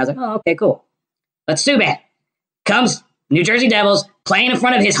up there. And I was like, oh, okay, cool. But Subban comes, New Jersey Devils, playing in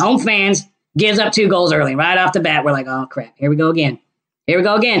front of his home fans, gives up 2 goals early. Right off the bat, we're like, oh, crap, here we go again.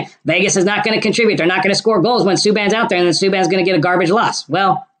 Vegas is not going to contribute. They're not going to score goals when Subban's out there, and then Subban's going to get a garbage loss.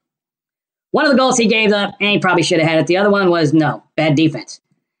 Well, one of the goals he gave up, and he probably should have had it. The other one was, bad defense.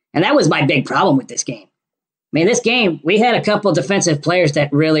 And that was my big problem with this game. I mean, this game, we had a couple defensive players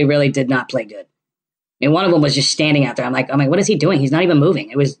that really, really did not play good. I mean, one of them was just standing out there. I'm like, what is he doing? He's not even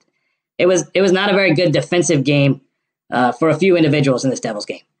moving. It was not a very good defensive game for a few individuals in this Devils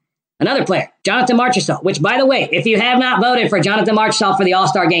game. Another player, Jonathan Marchessault, which, by the way, if you have not voted for Jonathan Marchessault for the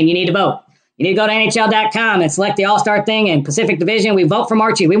All-Star game, you need to vote. You need to go to NHL.com and select the All-Star thing and Pacific Division. We vote for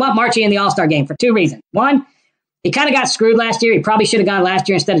Marchie. We want Marchie in the All-Star game for 2 reasons. 1, he kind of got screwed last year. He probably should have gone last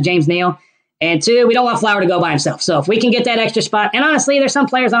year instead of James Neal. And 2, we don't want Flower to go by himself. So if we can get that extra spot, and honestly, there's some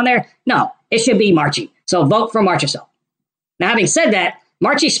players on there, no, it should be Marchie. So vote for Marchessault. Now, having said that,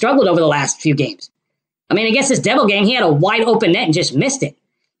 Marchie struggled over the last few games. I mean, against this Devil game, he had a wide open net and just missed it.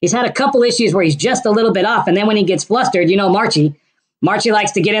 He's had a couple issues where he's just a little bit off, and then when he gets flustered, Marchie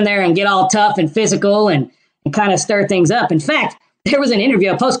likes to get in there and get all tough and physical and kind of stir things up. In fact, there was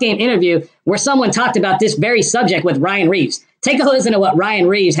a post-game interview, where someone talked about this very subject with Ryan Reeves. Take a listen to what Ryan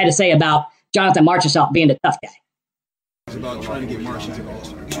Reeves had to say about Jonathan Marchessault being the tough guy. It's about trying to get Marchie to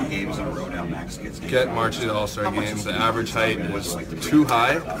All-Star. 2 games in a row now, Max gets get Marchie to All-Star games. The average height was too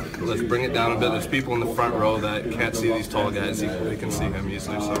high. Let's bring it down a bit. There's people in the front row that can't see these tall guys. They can see him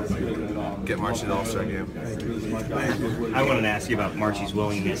easily, so get Marchie to All-Star game. I wanted to ask you about Marchie's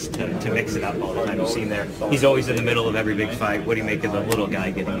willingness to mix it up all the time. You've seen there, he's always in the middle of every big fight. What do you make of the little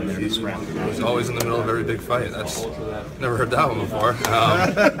guy getting in there this round? He's always in the middle of every big fight. That's never heard that one before.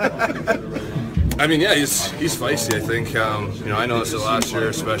 I mean, yeah, he's feisty, I think. I noticed it last year,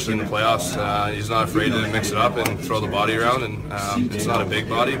 especially in the playoffs. He's not afraid to mix it up and throw the body around, and it's not a big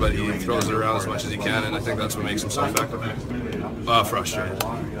body, but he throws it around as much as he can, and I think that's what makes him so effective. Frustrated.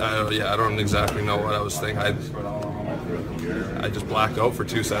 I don't exactly know what I was thinking. I just blacked out for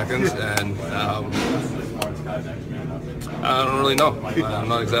 2 seconds, and I don't really know. I'm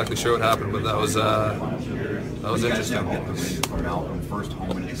not exactly sure what happened, but that was interesting.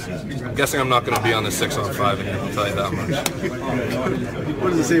 I'm guessing I'm not going to be on the 6-on-5 again, I'll tell you that much. What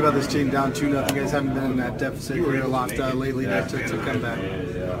does it say about this team down 2-0? You guys haven't been in that deficit here a lot lately to come back.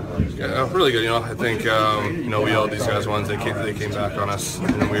 Yeah, really good. I think we owed these guys ones. They came back on us,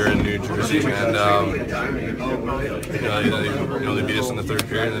 and we were in New Jersey, and they beat us in the third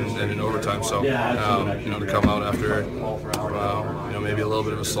period and in overtime. So to come out after maybe a little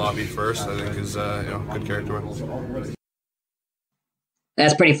bit of a sloppy first, I think is good character.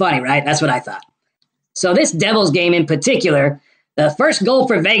 That's pretty funny, right? That's what I thought. So this Devils game in particular, the first goal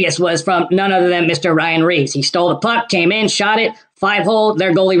for Vegas was from none other than Mr. Ryan Reeves. He stole the puck, came in, shot it, 5-hole.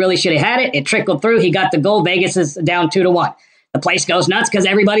 Their goalie really should have had it. It trickled through. He got the goal. Vegas is down 2-1. The place goes nuts because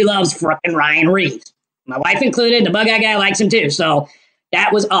everybody loves frickin' Ryan Reeves. My wife included. The Bug-Eye Guy likes him too. So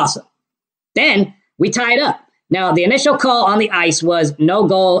that was awesome. Then we tied up. Now, the initial call on the ice was no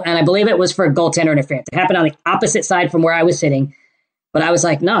goal, and I believe it was for goaltender interference. It happened on the opposite side from where I was sitting. But I was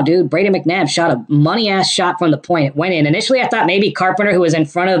like, no, dude, Brady McNabb shot a money-ass shot from the point. It went in. Initially, I thought maybe Carpenter, who was in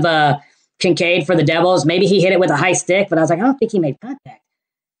front of Kincaid for the Devils, maybe he hit it with a high stick, but I was like, I don't think he made contact.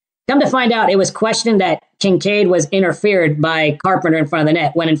 Come to find out, it was questioned that Kincaid was interfered by Carpenter in front of the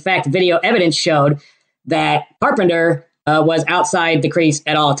net, when in fact video evidence showed that Carpenter was outside the crease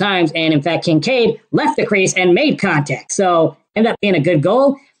at all times, and in fact Kincaid left the crease and made contact. So ended up being a good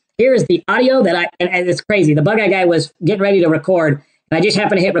goal. Here's the audio and it's crazy. The Bug-Eye Guy was getting ready to record, and I just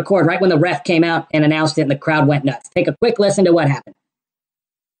happened to hit record right when the ref came out and announced it, and the crowd went nuts. Take a quick listen to what happened.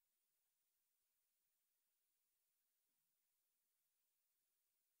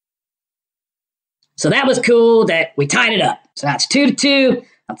 So that was cool that we tied it up. So that's 2-2.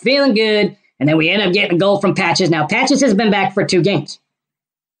 I'm feeling good. And then we end up getting a goal from Patches. Now, Patches has been back for 2 games.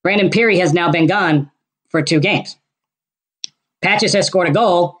 Brandon Pirri has now been gone for 2 games. Patches has scored a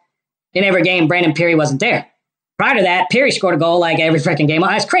goal in every game Brandon Pirri wasn't there. Prior to that, Pirri scored a goal like every freaking game.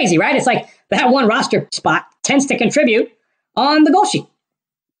 It's crazy, right? It's like that one roster spot tends to contribute on the goal sheet.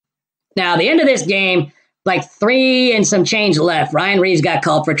 Now, the end of this game, like 3 and some change left, Ryan Reeves got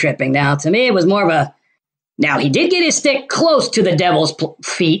called for tripping. Now, to me, it was more of a... Now, he did get his stick close to the Devils'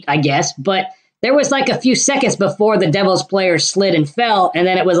 feet, I guess, but there was like a few seconds before the Devils player slid and fell, and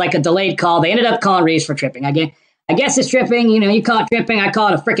then it was like a delayed call. They ended up calling Reeves for tripping. I guess it's tripping. You know, you call it tripping. I call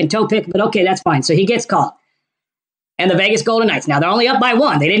it a freaking toe pick, but okay, that's fine. So he gets called. And the Vegas Golden Knights. Now, they're only up by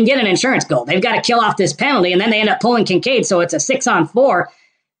 1. They didn't get an insurance goal. They've got to kill off this penalty, and then they end up pulling Kincaid, so it's a 6-on-4,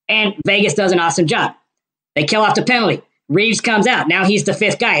 and Vegas does an awesome job. They kill off the penalty. Reeves comes out. Now he's the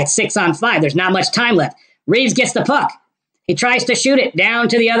 5th guy. It's 6-on-5. There's not much time left. Reeves gets the puck. He tries to shoot it down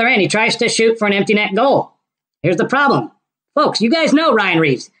to the other end. He tries to shoot for an empty net goal. Here's the problem. Folks, you guys know Ryan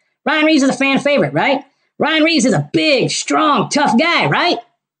Reeves. Ryan Reeves is a fan favorite, right? Ryan Reeves is a big, strong, tough guy, right?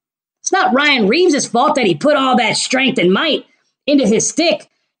 It's not Ryan Reeves' fault that he put all that strength and might into his stick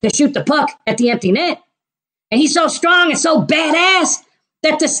to shoot the puck at the empty net. And he's so strong and so badass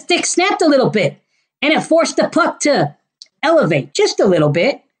that the stick snapped a little bit. And it forced the puck to elevate just a little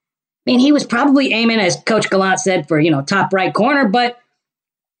bit. I mean, he was probably aiming, as Coach Gallant said, for, top right corner, but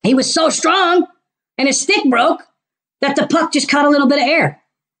he was so strong and his stick broke that the puck just caught a little bit of air.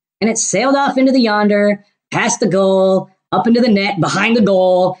 And it sailed off into the yonder, past the goal, up into the net, behind the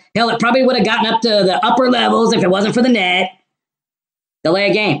goal. Hell, it probably would have gotten up to the upper levels if it wasn't for the net. Delay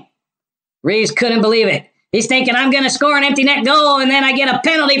a game. Reeves couldn't believe it. He's thinking, I'm going to score an empty net goal, and then I get a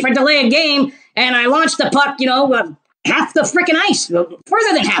penalty for delay a game, and I launch the puck, half the freaking ice,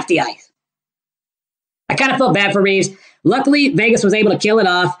 further than half the ice. I kind of felt bad for Reeves. Luckily, Vegas was able to kill it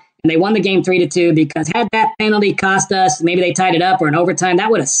off, and they won the game 3-2, because had that penalty cost us, maybe they tied it up or in overtime,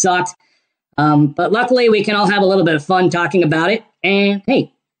 that would have sucked. But luckily, we can all have a little bit of fun talking about it. And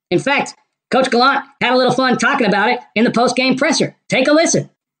hey, in fact, Coach Gallant had a little fun talking about it in the post-game presser. Take a listen.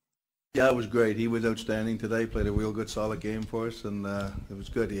 Yeah, it was great. He was outstanding today. Played a real good, solid game for us, and it was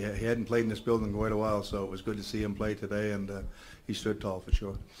good. He hadn't played in this building in quite a while, so it was good to see him play today, and he stood tall for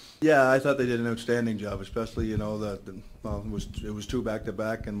sure. Yeah, I thought they did an outstanding job, especially it was 2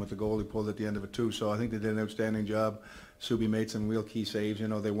 back-to-back, and with the goal he pulled at the end of it too. So I think they did an outstanding job. Subban made some real key saves.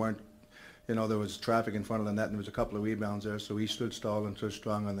 They weren't. There was traffic in front of the net, and there was a couple of rebounds there, so he stood tall and stood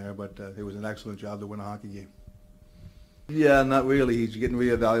strong on there. But it was an excellent job to win a hockey game. Yeah, not really. He's getting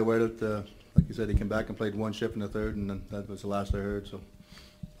reevaluated. Like you said, he came back and played 1 shift in the third, and then that was the last I heard, so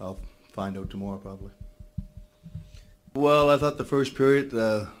I'll find out tomorrow probably. Well, I thought the first period,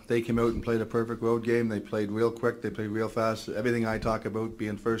 they came out and played a perfect road game. They played real quick. They played real fast. Everything I talk about,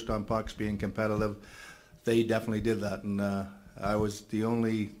 being first on pucks, being competitive, they definitely did that. And the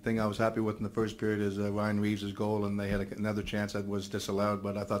only thing I was happy with in the first period is Ryan Reeves' goal, and they had another chance that was disallowed,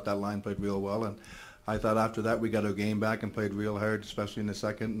 but I thought that line played real well. And I thought after that we got our game back and played real hard, especially in the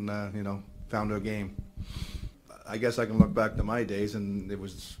second, and found our game. I guess I can look back to my days, and it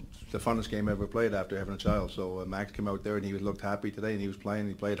was the funnest game I ever played after having a child. So Max came out there and he looked happy today, and he was playing.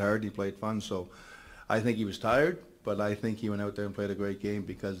 He played hard. He played fun. So I think he was tired, but I think he went out there and played a great game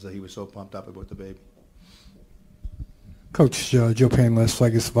because he was so pumped up about the baby. Coach Joe Payne, Las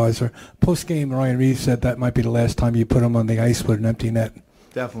Vegas advisor. Post-game, Ryan Reeves said that might be the last time you put him on the ice with an empty net.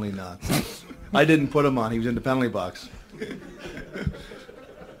 Definitely not. I didn't put him on. He was in the penalty box.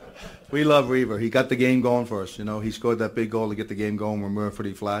 We love Reaver. He got the game going for us. He scored that big goal to get the game going when we were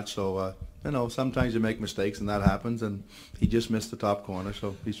pretty flat. So, sometimes you make mistakes and that happens. And he just missed the top corner.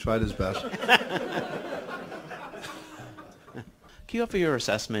 So he's tried his best. Can you offer your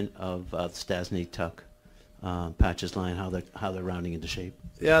assessment of Stastny, Tuck, Patch's line, how they're rounding into shape?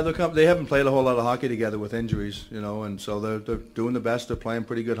 Yeah, they haven't played a whole lot of hockey together with injuries, and so they're doing the best. They're playing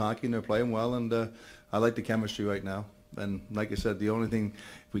pretty good hockey, and they're playing well, and I like the chemistry right now. And like I said, the only thing,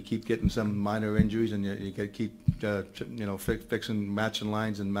 if we keep getting some minor injuries, and you keep fixing, matching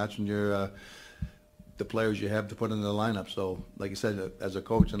lines and matching your the players you have to put in the lineup. So, like I said, as a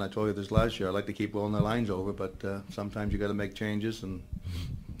coach, and I told you this last year, I like to keep rolling the lines over, but sometimes you got to make changes, and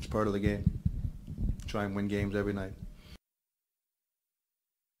it's part of the game. Try and win games every night.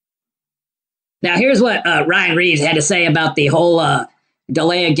 Now, here's what Ryan Reeves had to say about the whole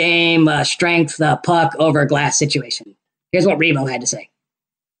delay a game, strength, puck over glass situation. Here's what Revo had to say.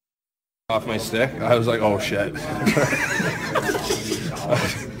 Off my stick, I was like, oh shit.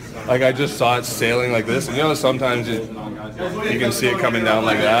 Like I just saw it sailing like this, and sometimes you can see it coming down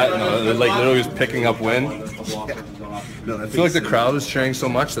like that, and like literally just picking up wind. I feel like the crowd was cheering so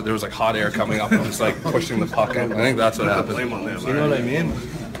much that there was like hot air coming up and just like pushing the puck in. I think that's what happened. You know what I mean?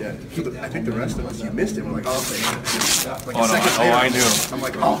 Yeah, I think the rest of us, you missed it. We're like, I knew. I'm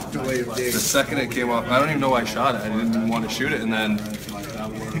like, oh, delay of game. The second it came off, I don't even know why I shot it. I didn't want to shoot it, and then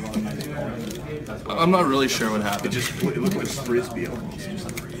I'm not really sure what happened. It looked like a frisbee almost.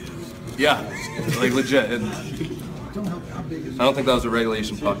 Yeah, like legit. I don't think that was a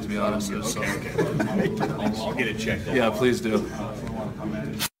regulation puck, to be honest. So. I'll get it checked out. Yeah, please do.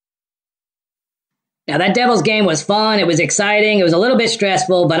 Now, that Devils game was fun. It was exciting. It was a little bit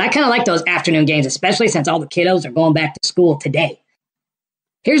stressful, but I kind of like those afternoon games, especially since all the kiddos are going back to school today.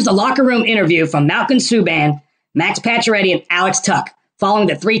 Here's the locker room interview from Malcolm Subban, Max Pacioretty, and Alex Tuck following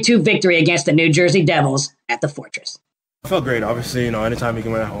the 3-2 victory against the New Jersey Devils at the Fortress. I felt great. Obviously, anytime we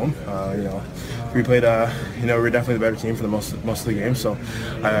can win at home, we played, we're definitely the better team for the most of the game, so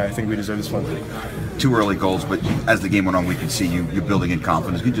I think we deserve this one. 2 early goals, but as the game went on, we could see you're building in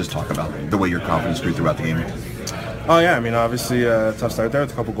confidence. Can you just talk about the way your confidence grew throughout the game? Oh, yeah. I mean, obviously, tough start there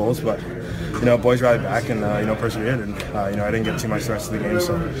with a couple goals, but, boys rallied back and, persevered, and, I didn't get too much the rest of the game,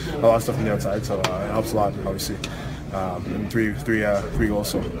 so a lot of stuff from the outside, so it helps a lot, obviously. And three goals,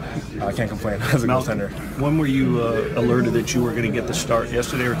 so I can't complain as a goaltender. When were you alerted that you were going to get the start,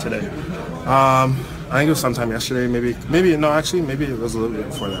 yesterday or today? I think it was sometime yesterday, maybe it was a little bit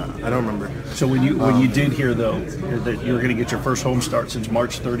before that. I don't remember. So when you did hear, though, that you were going to get your first home start since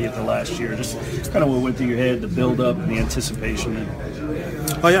March 30th of last year, just kind of what went through your head, the build-up and the anticipation?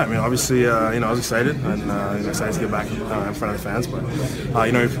 Oh, yeah, I mean, obviously, I was excited and excited to get back in front of the fans, but, we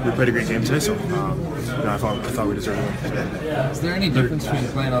played a great game today, so, I thought we deserved it. Is there any difference between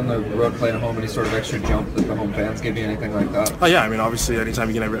playing on the road, playing at home, any sort of extra jump that the home fans give you, anything like that? Oh, yeah, I mean, obviously, anytime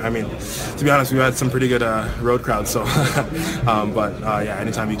you can to be honest, we had some pretty good road crowds, so,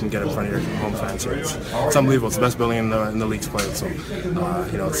 anytime you can get in front of your home fans, it's unbelievable. It's the best building in the league's played, so,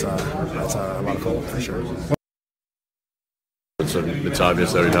 it's a lot of fun, for sure. It's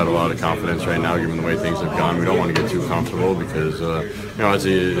obvious that we've had a lot of confidence right now, given the way things have gone. We don't want to get too comfortable because, as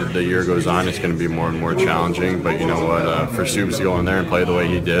the year goes on, it's going to be more and more challenging. But you know what? For Subs to go in there and play the way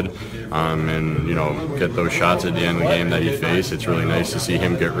he did, and get those shots at the end of the game that he faced, it's really nice to see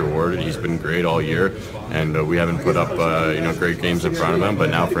him get rewarded. He's been great all year, and we haven't put up great games in front of him. But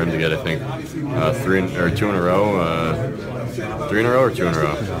now for him to get, I think, 2 in a row. 3 in a row or 2 in a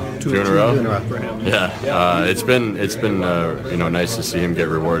row? 2 in a row? Yeah, it's been nice to see him get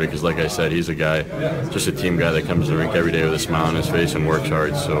rewarded because, like I said, he's a guy, just a team guy that comes to the rink every day with a smile on his face and works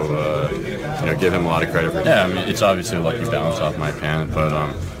hard. So, give him a lot of credit for it. Yeah, I mean, it's obviously a lucky balance off my pan, but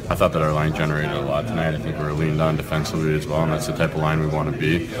I thought that our line generated a lot tonight. I think we were leaned on defensively as well, and that's the type of line we want to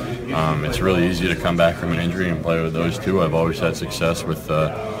be. It's really easy to come back from an injury and play with those two. I've always had success with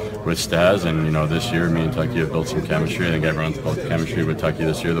Staz, and this year me and Tucky have built some chemistry. I think everyone's built chemistry with Tucky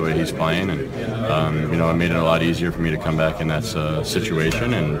this year the way he's playing, and it made it a lot easier for me to come back in that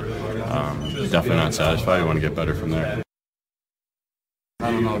situation, and definitely not satisfied. I want to get better from there.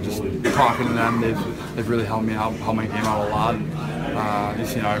 I don't know, just talking to them, they've really helped me out, helped my game out a lot. You've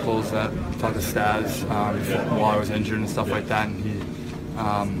seen articles that talk to Staz while I was injured and stuff like that, and he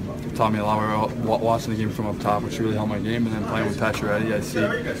taught me a lot watching the game from up top, which really helped my game. And then playing with Pacioretty, I see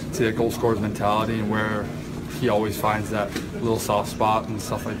the goal scorer's mentality and where he always finds that little soft spot and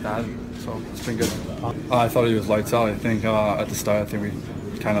stuff like that. So it's been good. I thought he was lights out. I think at the start, I think we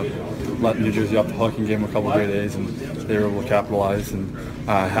kind of let New Jersey up the hook and gave him a couple of great days, and they were able to capitalize. And it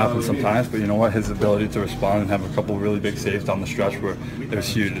happens sometimes, but you know what? His ability to respond and have a couple of really big saves down the stretch were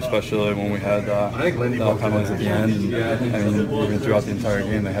huge, especially when we had the penalties at the end. And, I mean, even throughout the entire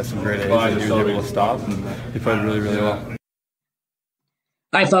game, they had some great A's, and he was able to stop, and he played really, really well.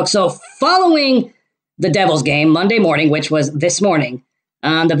 All right, folks. So following the Devils game Monday morning, which was this morning,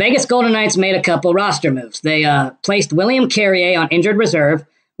 the Vegas Golden Knights made a couple roster moves. They placed William Carrier on injured reserve,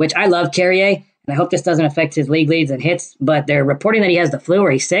 which I love Carrier, and I hope this doesn't affect his league leads and hits, but they're reporting that he has the flu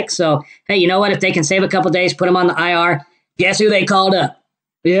or he's sick. So, hey, you know what? If they can save a couple days, put him on the IR. Guess who they called up?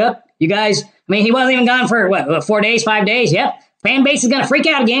 Yep, you guys. I mean, he wasn't even gone for, 4 days, 5 days? Yep. Fan base is going to freak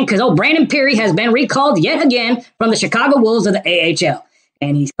out again because old Brandon Pirri has been recalled yet again from the Chicago Wolves of the AHL.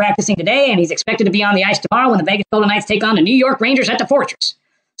 And he's practicing today, and he's expected to be on the ice tomorrow when the Vegas Golden Knights take on the New York Rangers at the Fortress.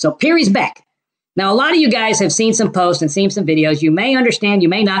 So Pirri's back. Now, a lot of you guys have seen some posts and seen some videos. You may understand, you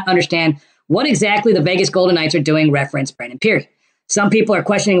may not understand what exactly the Vegas Golden Knights are doing reference Brandon Pirri. Some people are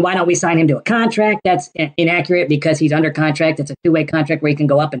questioning, why don't we sign him to a contract? That's inaccurate because he's under contract. It's a two-way contract where he can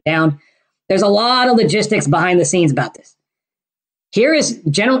go up and down. There's a lot of logistics behind the scenes about this. Here is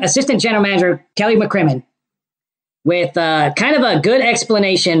Assistant General Manager Kelly McCrimmon with kind of a good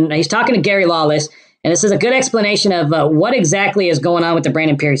explanation. He's talking to Gary Lawless, and this is a good explanation of what exactly is going on with the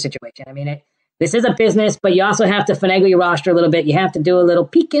Brandon Pirri situation. I mean, this is a business, but you also have to finagle your roster a little bit. You have to do a little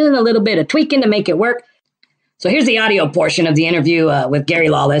peeking, a little bit of tweaking to make it work. So here's the audio portion of the interview with Gary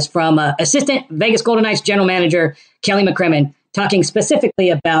Lawless from Assistant Vegas Golden Knights General Manager Kelly McCrimmon, talking specifically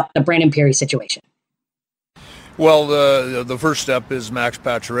about the Brandon Pirri situation. Well, the first step is Max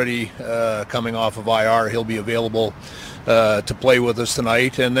Pacioretty coming off of IR. He'll be available to play with us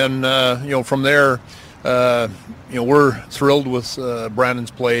tonight. And then, from there, we're thrilled with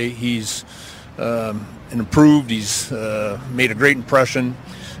Brandon's play. He's improved. He's made a great impression,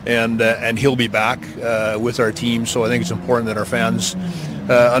 and he'll be back with our team. So I think it's important that our fans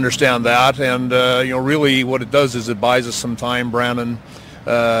understand that. And, really what it does is it buys us some time. Brandon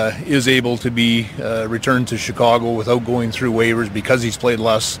is able to be returned to Chicago without going through waivers because he's played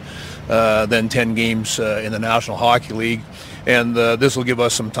less than 10 games in the National Hockey League, and this will give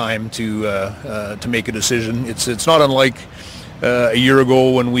us some time to make a decision. It's not unlike a year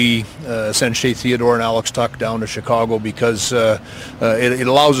ago when we sent Shea Theodore and Alex Tuch down to Chicago because it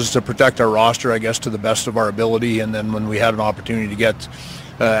allows us to protect our roster, I guess, to the best of our ability. And then when we had an opportunity to get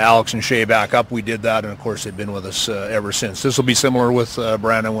Alex and Shea back up, we did that, and of course they've been with us ever since. This will be similar with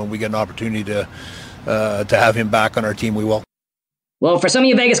Brandon. When we get an opportunity to have him back on our team, we will. Well, for some of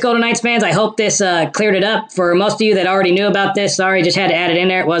you Vegas Golden Knights fans, I hope this cleared it up. For most of you that already knew about this, sorry, just had to add it in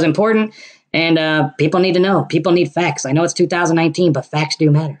there. It was important, and people need to know. People need facts. I know it's 2019, but facts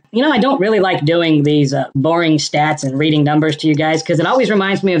do matter. I don't really like doing these boring stats and reading numbers to you guys because it always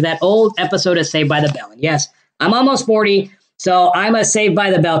reminds me of that old episode of Saved by the Bell. And yes, I'm almost 40. So I'm a Saved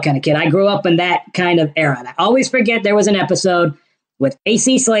by the Bell kind of kid. I grew up in that kind of era. And I always forget there was an episode with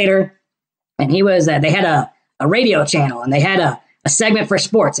AC Slater, and he was they had a radio channel, and they had a segment for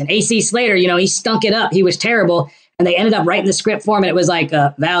sports. And AC Slater, he stunk it up. He was terrible. And they ended up writing the script for him, and it was like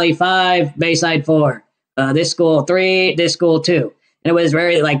Valley 5, Bayside 4, this school 3, this school 2. And it was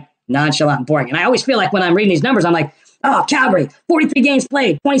very nonchalant and boring. And I always feel like when I'm reading these numbers, I'm like, oh, Calgary, 43 games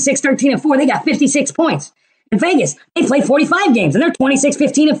played, 26, 13, and 4. They got 56 points. In Vegas, they played 45 games, and they're 26,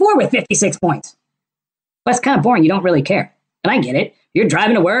 15, and 4 with 56 points. But it's kind of boring. You don't really care. And I get it. You're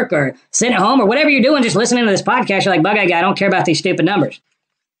driving to work or sitting at home or whatever you're doing, just listening to this podcast. You're like, Bug Eye Guy, I don't care about these stupid numbers.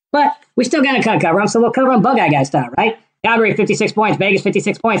 But we still got to cover them, so we'll cover them Bug Eye Guy style, right? Calgary, 56 points. Vegas,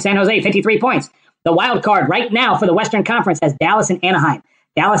 56 points. San Jose, 53 points. The wild card right now for the Western Conference has Dallas and Anaheim.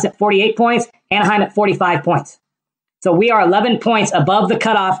 Dallas at 48 points. Anaheim at 45 points. So we are 11 points above the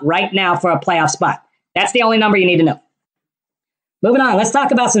cutoff right now for a playoff spot. That's the only number you need to know. Moving on, let's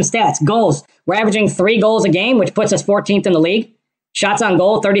talk about some stats. Goals. We're averaging 3 goals a game, which puts us 14th in the league. Shots on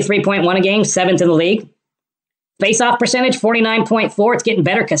goal, 33.1 a game, 7th in the league. Face-off percentage, 49.4. It's getting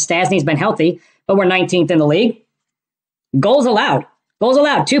better because Stasny's been healthy, but we're 19th in the league. Goals allowed.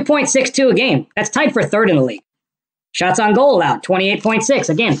 2.62 a game. That's tied for 3rd in the league. Shots on goal allowed, 28.6.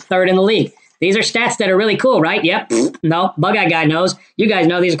 Again, 3rd in the league. These are stats that are really cool, right? Yep. No, Bug Eye Guy knows. You guys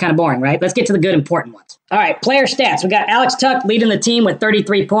know these are kind of boring, right? Let's get to the good, important ones. All right, player stats. We got Alex Tuch leading the team with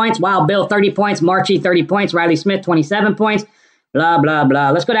 33 points. Wild Bill, 30 points. Marchie, 30 points. Riley Smith, 27 points. Blah, blah, blah.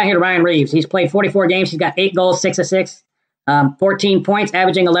 Let's go down here to Ryan Reeves. He's played 44 games. He's got 8 goals, 6 assists, 14 points,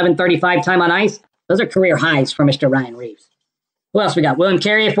 averaging 11:35 time on ice. Those are career highs for Mr. Ryan Reeves. Who else we got? William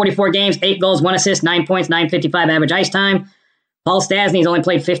Carrier, 44 games, 8 goals, 1 assist, 9 points, 9:55 average ice time. Paul Stasny's only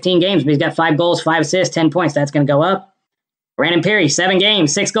played 15 games, but he's got 5 goals, 5 assists, 10 points. That's going to go up. Brandon Pirri, 7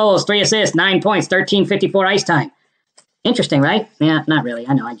 games, 6 goals, 3 assists, 9 points, 13:54 ice time. Interesting, right? Yeah, not really.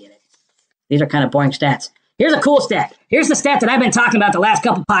 I know, I get it. These are kind of boring stats. Here's a cool stat. Here's the stat that I've been talking about the last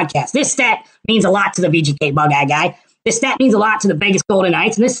couple podcasts. This stat means a lot to the VGK Bug Eye Guy. This stat means a lot to the Vegas Golden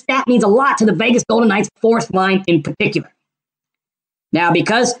Knights, and this stat means a lot to the Vegas Golden Knights' 4th line in particular. Now,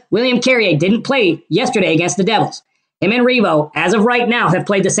 because William Carrier didn't play yesterday against the Devils, him and Revo, as of right now, have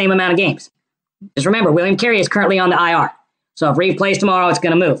played the same amount of games. Just remember, William Carrier is currently on the IR. So if Reeve plays tomorrow, it's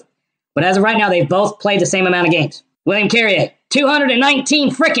going to move. But as of right now, they've both played the same amount of games. William Carrier,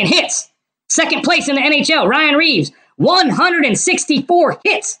 219 freaking hits. Second place in the NHL. Ryan Reeves, 164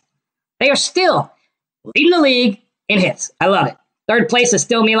 hits. They are still leading the league in hits. I love it. Third place is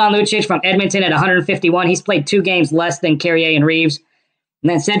still Milan Lucic from Edmonton at 151. He's played 2 games less than Carrier and Reeves. And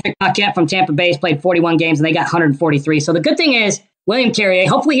then Cedric Paquette from Tampa Bay has played 41 games, and they got 143. So the good thing is, William Carrier,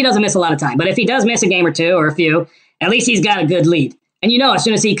 hopefully he doesn't miss a lot of time. But if he does miss a game or two or a few, at least he's got a good lead. And as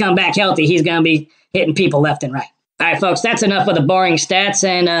soon as he come back healthy, he's going to be hitting people left and right. All right, folks, that's enough of the boring stats.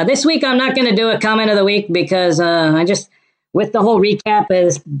 And this week I'm not going to do a comment of the week because with the whole recap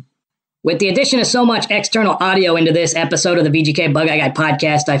with the addition of so much external audio into this episode of the VGK Bug Eye Guy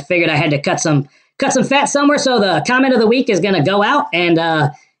podcast, I figured I had to cut some fat somewhere. So the comment of the week is going to go out and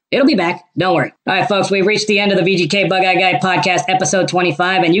it'll be back. Don't worry. All right, folks, we've reached the end of the VGK Bug Eye Guy podcast episode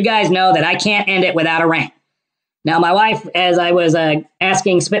 25. And you guys know that I can't end it without a rant. Now, my wife, as I was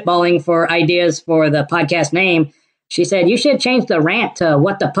spitballing for ideas for the podcast name, she said, you should change the rant to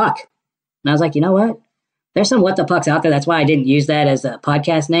What the Puck. And I was like, you know what? There's some What the Pucks out there. That's why I didn't use that as a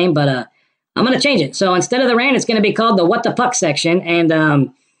podcast name, but I'm going to change it. So instead of the rant, it's going to be called the What the Puck section.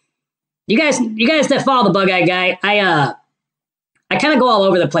 And you guys that follow the Bug Eye Guy, I kind of go all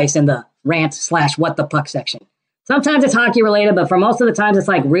over the place in the rant / What the Puck section. Sometimes it's hockey related, but for most of the times it's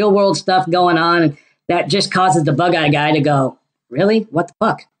like real world stuff going on. And that just causes the Bug Eye Guy to go, really? What the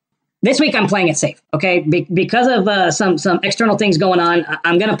fuck? This week I'm playing it safe, okay? Because of some external things going on,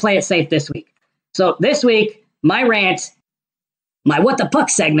 I'm going to play it safe this week. So this week, my rant, my What the Puck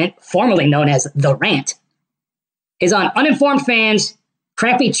segment, formerly known as The Rant, is on uninformed fans,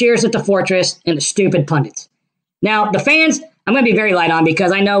 crappy cheers at the Fortress, and the stupid pundits. Now, the fans, I'm going to be very light on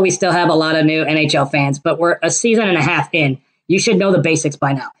because I know we still have a lot of new NHL fans, but we're a season and a half in. You should know the basics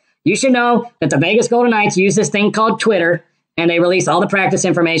by now. You should know that the Vegas Golden Knights use this thing called Twitter, and they release all the practice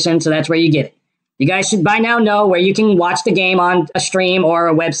information, so that's where you get it. You guys should by now know where you can watch the game on a stream or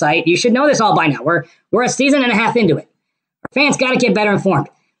a website. You should know this all by now. We're a season and a half into it. Our fans got to get better informed.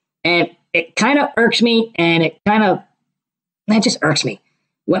 And it kind of irks me, and it just irks me.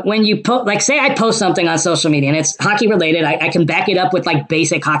 When you post, like say I post something on social media, and it's hockey related, I can back it up with like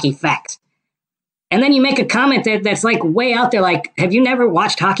basic hockey facts. And then you make a comment that's like way out there, like, have you never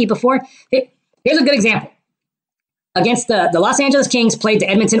watched hockey before? Here's a good example. Against the Los Angeles Kings played the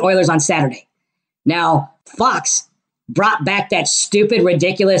Edmonton Oilers on Saturday. Now, Fox brought back that stupid,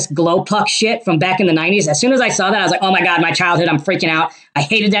 ridiculous glow puck shit from back in the 90s. As soon as I saw that, I was like, oh my God, my childhood, I'm freaking out. I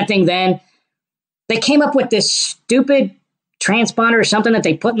hated that thing then. They came up with this stupid transponder or something that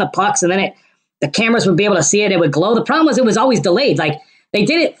they put in the pucks, and then the cameras would be able to see it. It would glow. The problem was it was always delayed. Like, they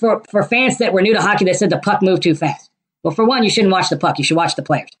did it for fans that were new to hockey that said the puck moved too fast. Well, for one, you shouldn't watch the puck. You should watch the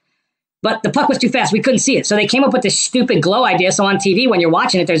players. But the puck was too fast. We couldn't see it. So they came up with this stupid glow idea. So on TV, when you're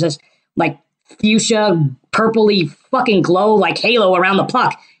watching it, there's this like fuchsia, purpley fucking glow, like halo around the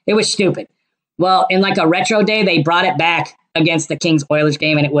puck. It was stupid. Well, in like a retro day, they brought it back against the Kings Oilers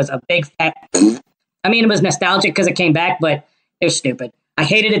game, and it was a big fat. I mean, it was nostalgic because it came back, but it was stupid. I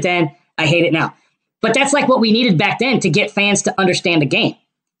hated it then. I hate it now. But that's like what we needed back then to get fans to understand the game.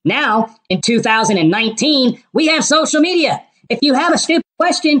 Now, in 2019, we have social media. If you have a stupid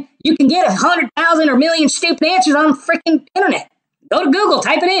question, you can get 100,000 or million stupid answers on the freaking internet. Go to Google,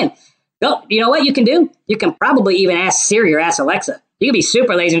 type it in. Go. You know what you can do? You can probably even ask Siri or ask Alexa. You can be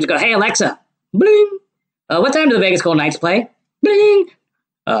super lazy and just go, hey, Alexa, bling. What time do the Vegas Golden Knights play? Bling.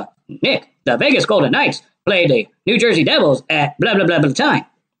 Nick, the Vegas Golden Knights play the New Jersey Devils at blah, blah, blah, blah time.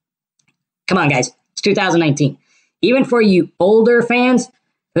 Come on, guys. It's 2019. Even for you older fans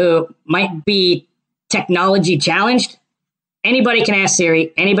who might be technology challenged, anybody can ask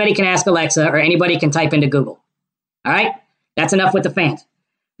Siri, anybody can ask Alexa, or anybody can type into Google. All right? That's enough with the fans.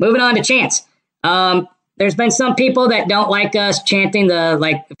 Moving on to chants. There's been some people that don't like us chanting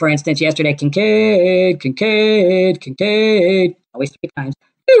for instance, yesterday, Kincaid, Kincaid, Kincaid. Always 3 times.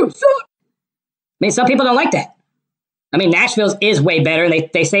 You suck. I mean, some people don't like that. I mean, Nashville's is way better, and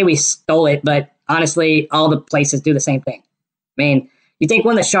they say we stole it, but honestly, all the places do the same thing. I mean, you think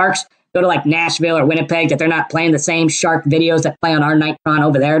when the Sharks go to like Nashville or Winnipeg that they're not playing the same Shark videos that play on our Nitron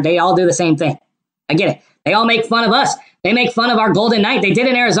over there? They all do the same thing. I get it. They all make fun of us. They make fun of our Golden Knight. They did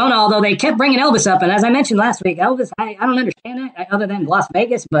in Arizona, although they kept bringing Elvis up. And as I mentioned last week, Elvis, I don't understand that other than Las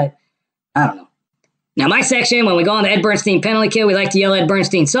Vegas, but I don't know. Now, my section, when we go on the Ed Bernstein penalty kill, we like to yell Ed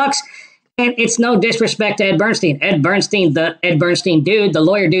Bernstein sucks. And it's no disrespect to Ed Bernstein. Ed Bernstein, the Ed Bernstein dude, the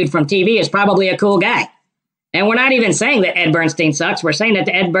lawyer dude from TV, is probably a cool guy. And we're not even saying that Ed Bernstein sucks. We're saying that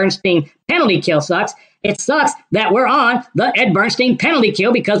the Ed Bernstein penalty kill sucks. It sucks that we're on the Ed Bernstein penalty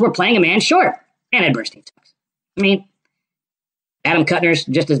kill because we're playing a man short. And Ed Bernstein sucks. I mean, Adam Kuttner's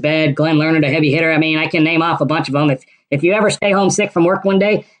just as bad. Glenn Lerner, a heavy hitter. I mean, I can name off a bunch of them. If you ever stay home sick from work one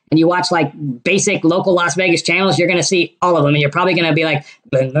day and you watch like basic local Las Vegas channels, you're going to see all of them. And you're probably going to be like,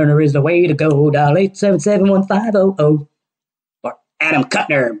 Glenn Lerner is the way to go. Dial 877-1500. Or Adam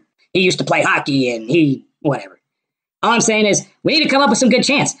Kuttner. He used to play hockey and whatever. All I'm saying is we need to come up with some good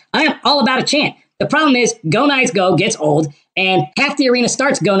chants. I am all about a chant. The problem is Go Knights Go gets old and half the arena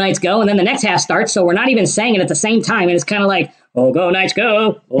starts Go Knights Go and then the next half starts. So we're not even saying it at the same time. And it's kind of like, oh, Go Knights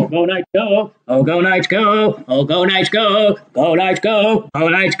Go, oh, Go Knights Go, oh, Go Knights Go, oh, Go Knights Go, Go Knights Go, Go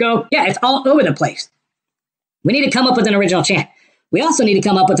Knights Go. Yeah, it's all over the place. We need to come up with an original chant. We also need to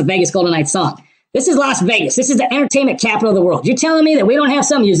come up with a Vegas Golden Knights song. This is Las Vegas. This is the entertainment capital of the world. You're telling me that we don't have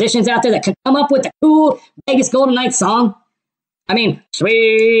some musicians out there that can come up with a cool Vegas Golden Knights song? I mean,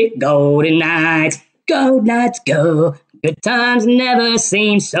 sweet Golden Knights, go Knights go. Good times never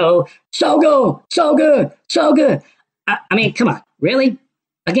seem so good, so good, so good. I mean, come on, really?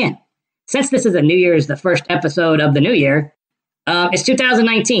 Again, since this is the first episode of the new year, it's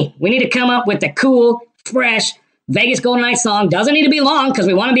 2019. We need to come up with a cool, fresh Vegas Golden Knights song. Doesn't need to be long because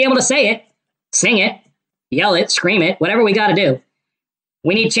we want to be able to say it. Sing it, yell it, scream it, whatever we got to do.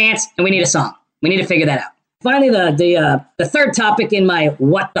 We need chants and we need a song. We need to figure that out. Finally, the third topic in my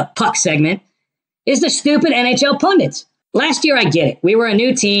What the Puck segment is the stupid NHL pundits. Last year, I get it. We were a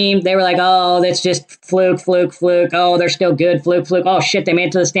new team. They were like, oh, that's just fluke. Oh, they're still good, fluke. Oh, shit, they made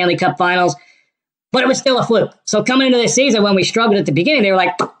it to the Stanley Cup Finals. But it was still a fluke. So coming into this season, when we struggled at the beginning, they were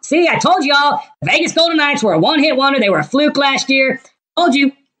like, see, I told y'all, the Vegas Golden Knights were a one-hit wonder. They were a fluke last year. Told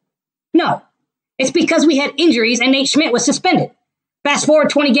you. No. It's because we had injuries and Nate Schmidt was suspended. Fast forward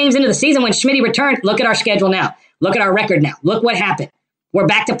 20 games into the season when Schmitty returned. Look at our schedule now. Look at our record now. Look what happened. We're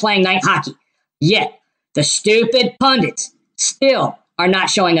back to playing night hockey. Yet, the stupid pundits still are not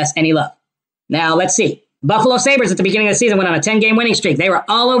showing us any love. Now, let's see. Buffalo Sabres at the beginning of the season went on a 10-game winning streak. They were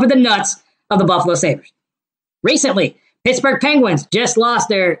all over the nuts of the Buffalo Sabres. Recently, Pittsburgh Penguins just lost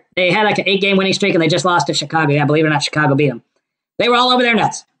they had like an 8-game winning streak and they just lost to Chicago. Yeah, believe it or not, Chicago beat them. They were all over their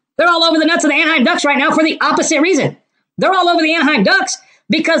nuts. They're all over the nuts of the Anaheim Ducks right now for the opposite reason. They're all over the Anaheim Ducks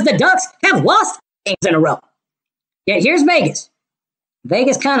because the Ducks have lost games in a row. Yet here's Vegas.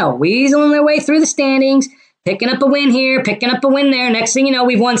 Vegas kind of weaseling their way through the standings, picking up a win here, picking up a win there. Next thing you know,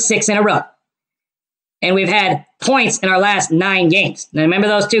 we've won 6 in a row. And we've had points in our last 9 games. Now, remember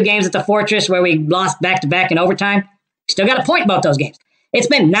those 2 games at the Fortress where we lost back-to-back in overtime? Still got a point in both those games. It's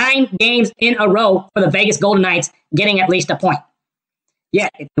been 9 games in a row for the Vegas Golden Knights getting at least a point. Yeah,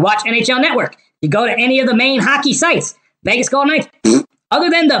 if you watch NHL Network, you go to any of the main hockey sites, Vegas Golden Knights, other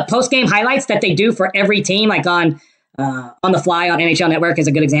than the post-game highlights that they do for every team, like on the fly on NHL Network is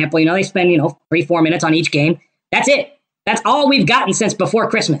a good example. You know, they spend, 3-4 minutes on each game. That's it. That's all we've gotten since before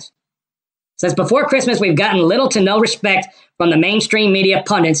Christmas. Since before Christmas, we've gotten little to no respect from the mainstream media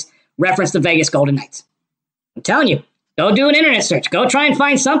pundits reference the Vegas Golden Knights. I'm telling you, go do an internet search. Go try and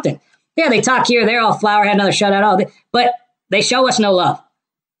find something. Yeah, they talk here, there, all Flower had another shutout, but they show us no love.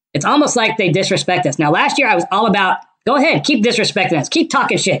 It's almost like they disrespect us. Now, last year I was all about, go ahead, keep disrespecting us. Keep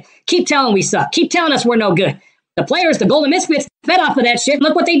talking shit. Keep telling we suck. Keep telling us we're no good. The players, the Golden Misfits, fed off of that shit, and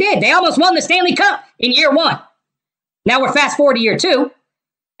look what they did. They almost won the Stanley Cup in year 1. Now we're fast forward to year 2,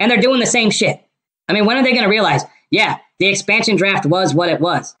 and they're doing the same shit. I mean, when are they going to realize, yeah, the expansion draft was what it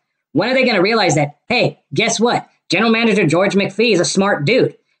was? When are they going to realize that, hey, guess what? General Manager George McPhee is a smart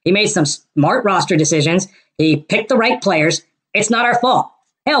dude. He made some smart roster decisions. He picked the right players. It's not our fault.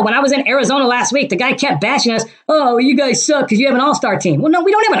 Hell, when I was in Arizona last week, the guy kept bashing us. Oh, you guys suck because you have an all-star team. Well, no,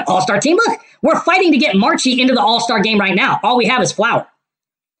 we don't have an all-star team. Look, we're fighting to get Marchie into the all-star game right now. All we have is Flower,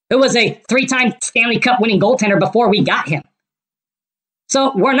 who was a 3-time Stanley Cup winning goaltender before we got him.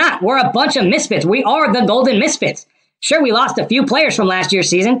 So we're not. We're a bunch of misfits. We are the Golden Misfits. Sure, we lost a few players from last year's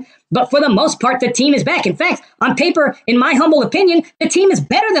season, but for the most part, the team is back. In fact, on paper, in my humble opinion, the team is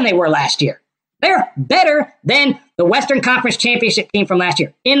better than they were last year. They're better than the Western Conference Championship team from last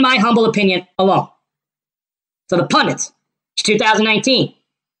year, in my humble opinion alone. So the pundits, it's 2019.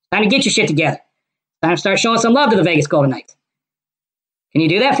 Time to get your shit together. Time to start showing some love to the Vegas Golden Knights. Can you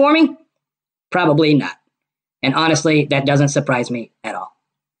do that for me? Probably not. And honestly, that doesn't surprise me at all.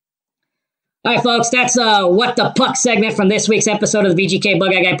 All right, folks, that's What the Puck segment from this week's episode of the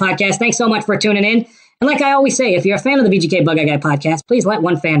VGKbugeyeGuy Podcast. Thanks so much for tuning in. And like I always say, if you're a fan of the VGKbugeyeGuy Podcast, please let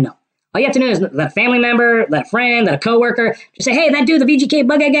one fan know. All you have to do is let a family member, let a friend, let a coworker, just say, hey, that dude, the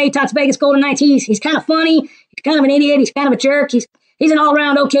VGKbugeyeGuy, he talks Vegas Golden Knights, he's kind of funny, he's kind of an idiot, he's kind of a jerk, he's He's an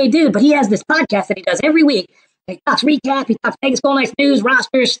all-around okay dude, but he has this podcast that he does every week. He talks recap, he talks Vegas Golden Knights news,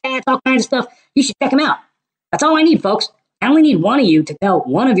 rosters, stats, all kinds of stuff. You should check him out. That's all I need, folks. I only need one of you to tell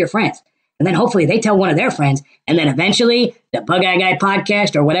one of your friends. And then hopefully they tell one of their friends. And then eventually the Bug-Eye Guy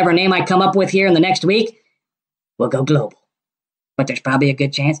podcast or whatever name I come up with here in the next week will go global. But there's probably a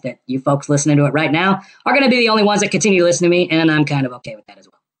good chance that you folks listening to it right now are going to be the only ones that continue to listen to me. And I'm kind of okay with that as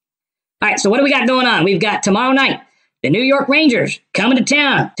well. All right, so what do we got going on? We've got tomorrow night, the New York Rangers coming to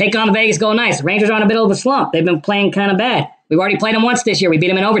town, take on the Vegas Golden Knights. The Rangers are on a bit of a slump. They've been playing kind of bad. We've already played them once this year. We beat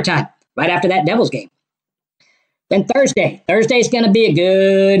them in overtime right after that Devils game. Then Thursday's going to be a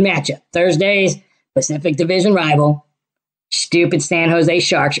good matchup. Thursday's Pacific Division rival, stupid San Jose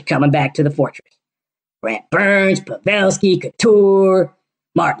Sharks are coming back to the Fortress. Brent Burns, Pavelski, Couture,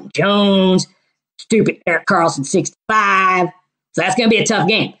 Martin Jones, stupid Erik Karlsson 65. So that's going to be a tough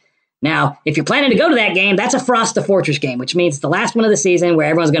game. Now, if you're planning to go to that game, that's a Frost the Fortress game, which means it's the last one of the season where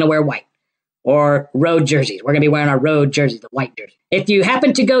everyone's going to wear white or road jerseys. We're going to be wearing our road jerseys, the white jerseys. If you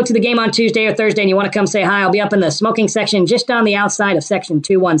happen to go to the game on Tuesday or Thursday and you want to come say hi, I'll be up in the smoking section just on the outside of section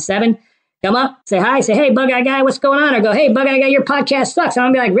 217. Come up, say hi, say, hey, Bug-Eye Guy, what's going on? Or go, hey, Bug-Eye Guy, your podcast sucks. And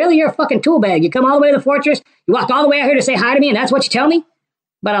I'm going to be like, really? You're a fucking tool bag. You come all the way to the Fortress, you walk all the way out here to say hi to me, and that's what you tell me?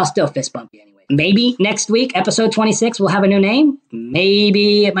 But I'll still fist bump you anyway. Maybe next week, episode 26, will have a new name.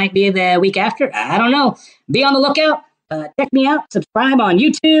 Maybe it might be the week after. I don't know. Be on the lookout. Check me out. Subscribe on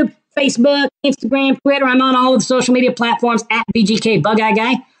YouTube, Facebook, Instagram, Twitter. I'm on all of the social media platforms at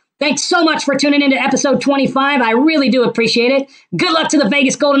VGKbugeyeGuy. Thanks so much for tuning into episode 25. I really do appreciate it. Good luck to the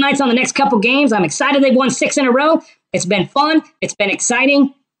Vegas Golden Knights on the next couple games. I'm excited they've won 6 in a row. It's been fun. It's been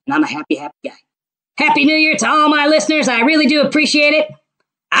exciting. And I'm a happy, happy guy. Happy New Year to all my listeners. I really do appreciate it.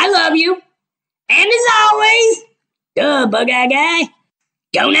 I love you. And as always, go Bug-Eye Guy.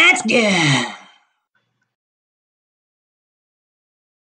 Go Knights, go.